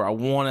seen before. I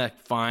want to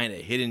find a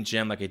hidden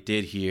gem like I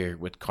did here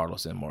with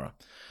Carlos Zamora.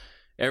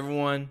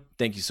 Everyone,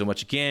 thank you so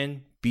much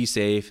again. Be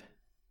safe.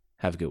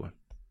 Have a good one.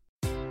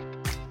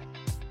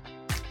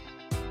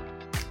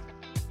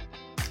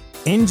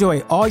 Enjoy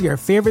all your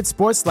favorite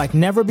sports like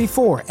never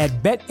before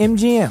at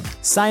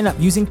BetMGM. Sign up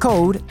using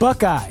code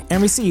Buckeye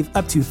and receive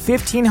up to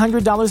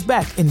 $1,500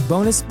 back in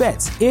bonus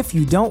bets if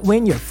you don't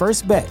win your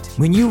first bet.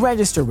 When you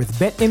register with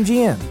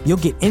BetMGM, you'll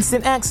get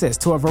instant access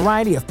to a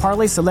variety of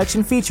parlay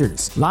selection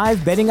features,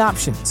 live betting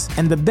options,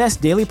 and the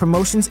best daily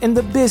promotions in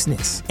the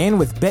business. And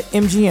with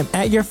BetMGM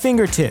at your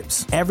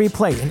fingertips, every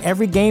play and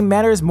every game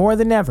matters more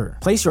than ever.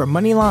 Place your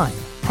money line,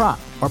 prop,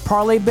 or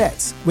parlay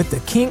bets with the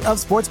king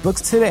of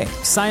sportsbooks today.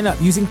 Sign up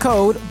using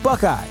code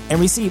Buckeye and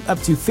receive up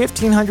to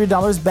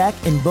 $1,500 back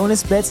in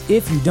bonus bets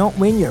if you don't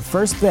win your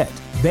first bet.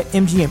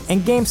 BetMGM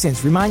and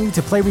GameSense remind you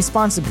to play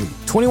responsibly.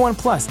 21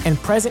 plus and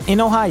present in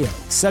Ohio,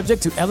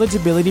 subject to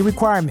eligibility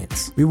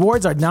requirements.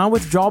 Rewards are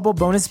non-withdrawable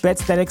bonus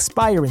bets that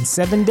expire in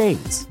 7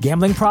 days.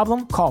 Gambling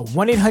problem? Call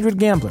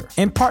 1-800-GAMBLER.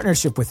 In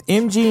partnership with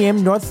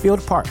MGM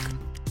Northfield Park.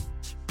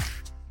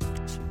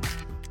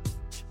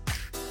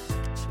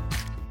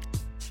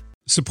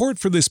 Support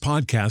for this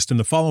podcast and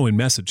the following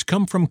message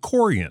come from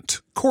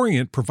Corient.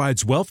 Corient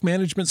provides wealth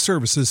management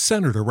services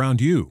centered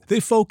around you. They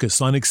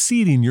focus on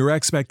exceeding your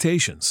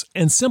expectations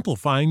and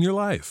simplifying your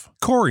life.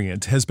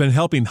 Corient has been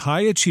helping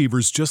high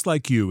achievers just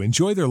like you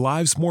enjoy their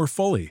lives more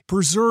fully,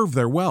 preserve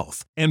their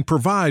wealth, and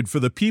provide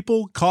for the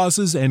people,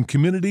 causes, and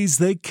communities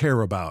they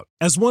care about.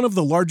 As one of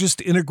the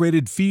largest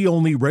integrated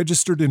fee-only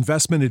registered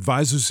investment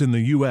advisors in the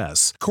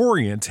U.S.,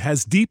 Corient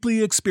has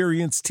deeply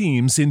experienced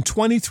teams in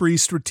 23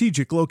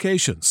 strategic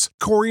locations.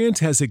 Corient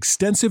has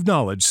extensive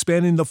knowledge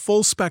spanning the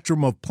full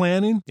spectrum of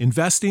planning,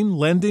 investing,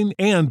 lending,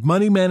 and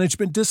money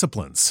management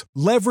disciplines.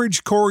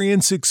 Leverage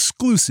Corient's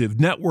exclusive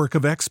network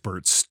of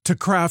experts to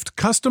craft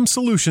custom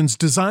solutions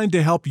designed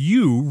to help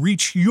you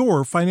reach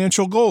your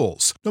financial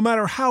goals, no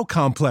matter how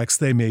complex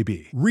they may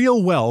be.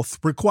 Real wealth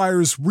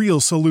requires real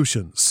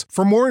solutions.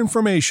 For more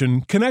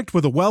information, connect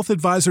with a wealth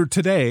advisor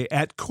today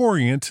at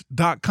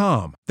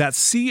Corient.com.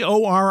 That's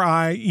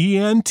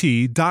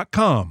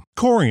Corient.com.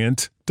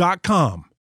 Corient.com.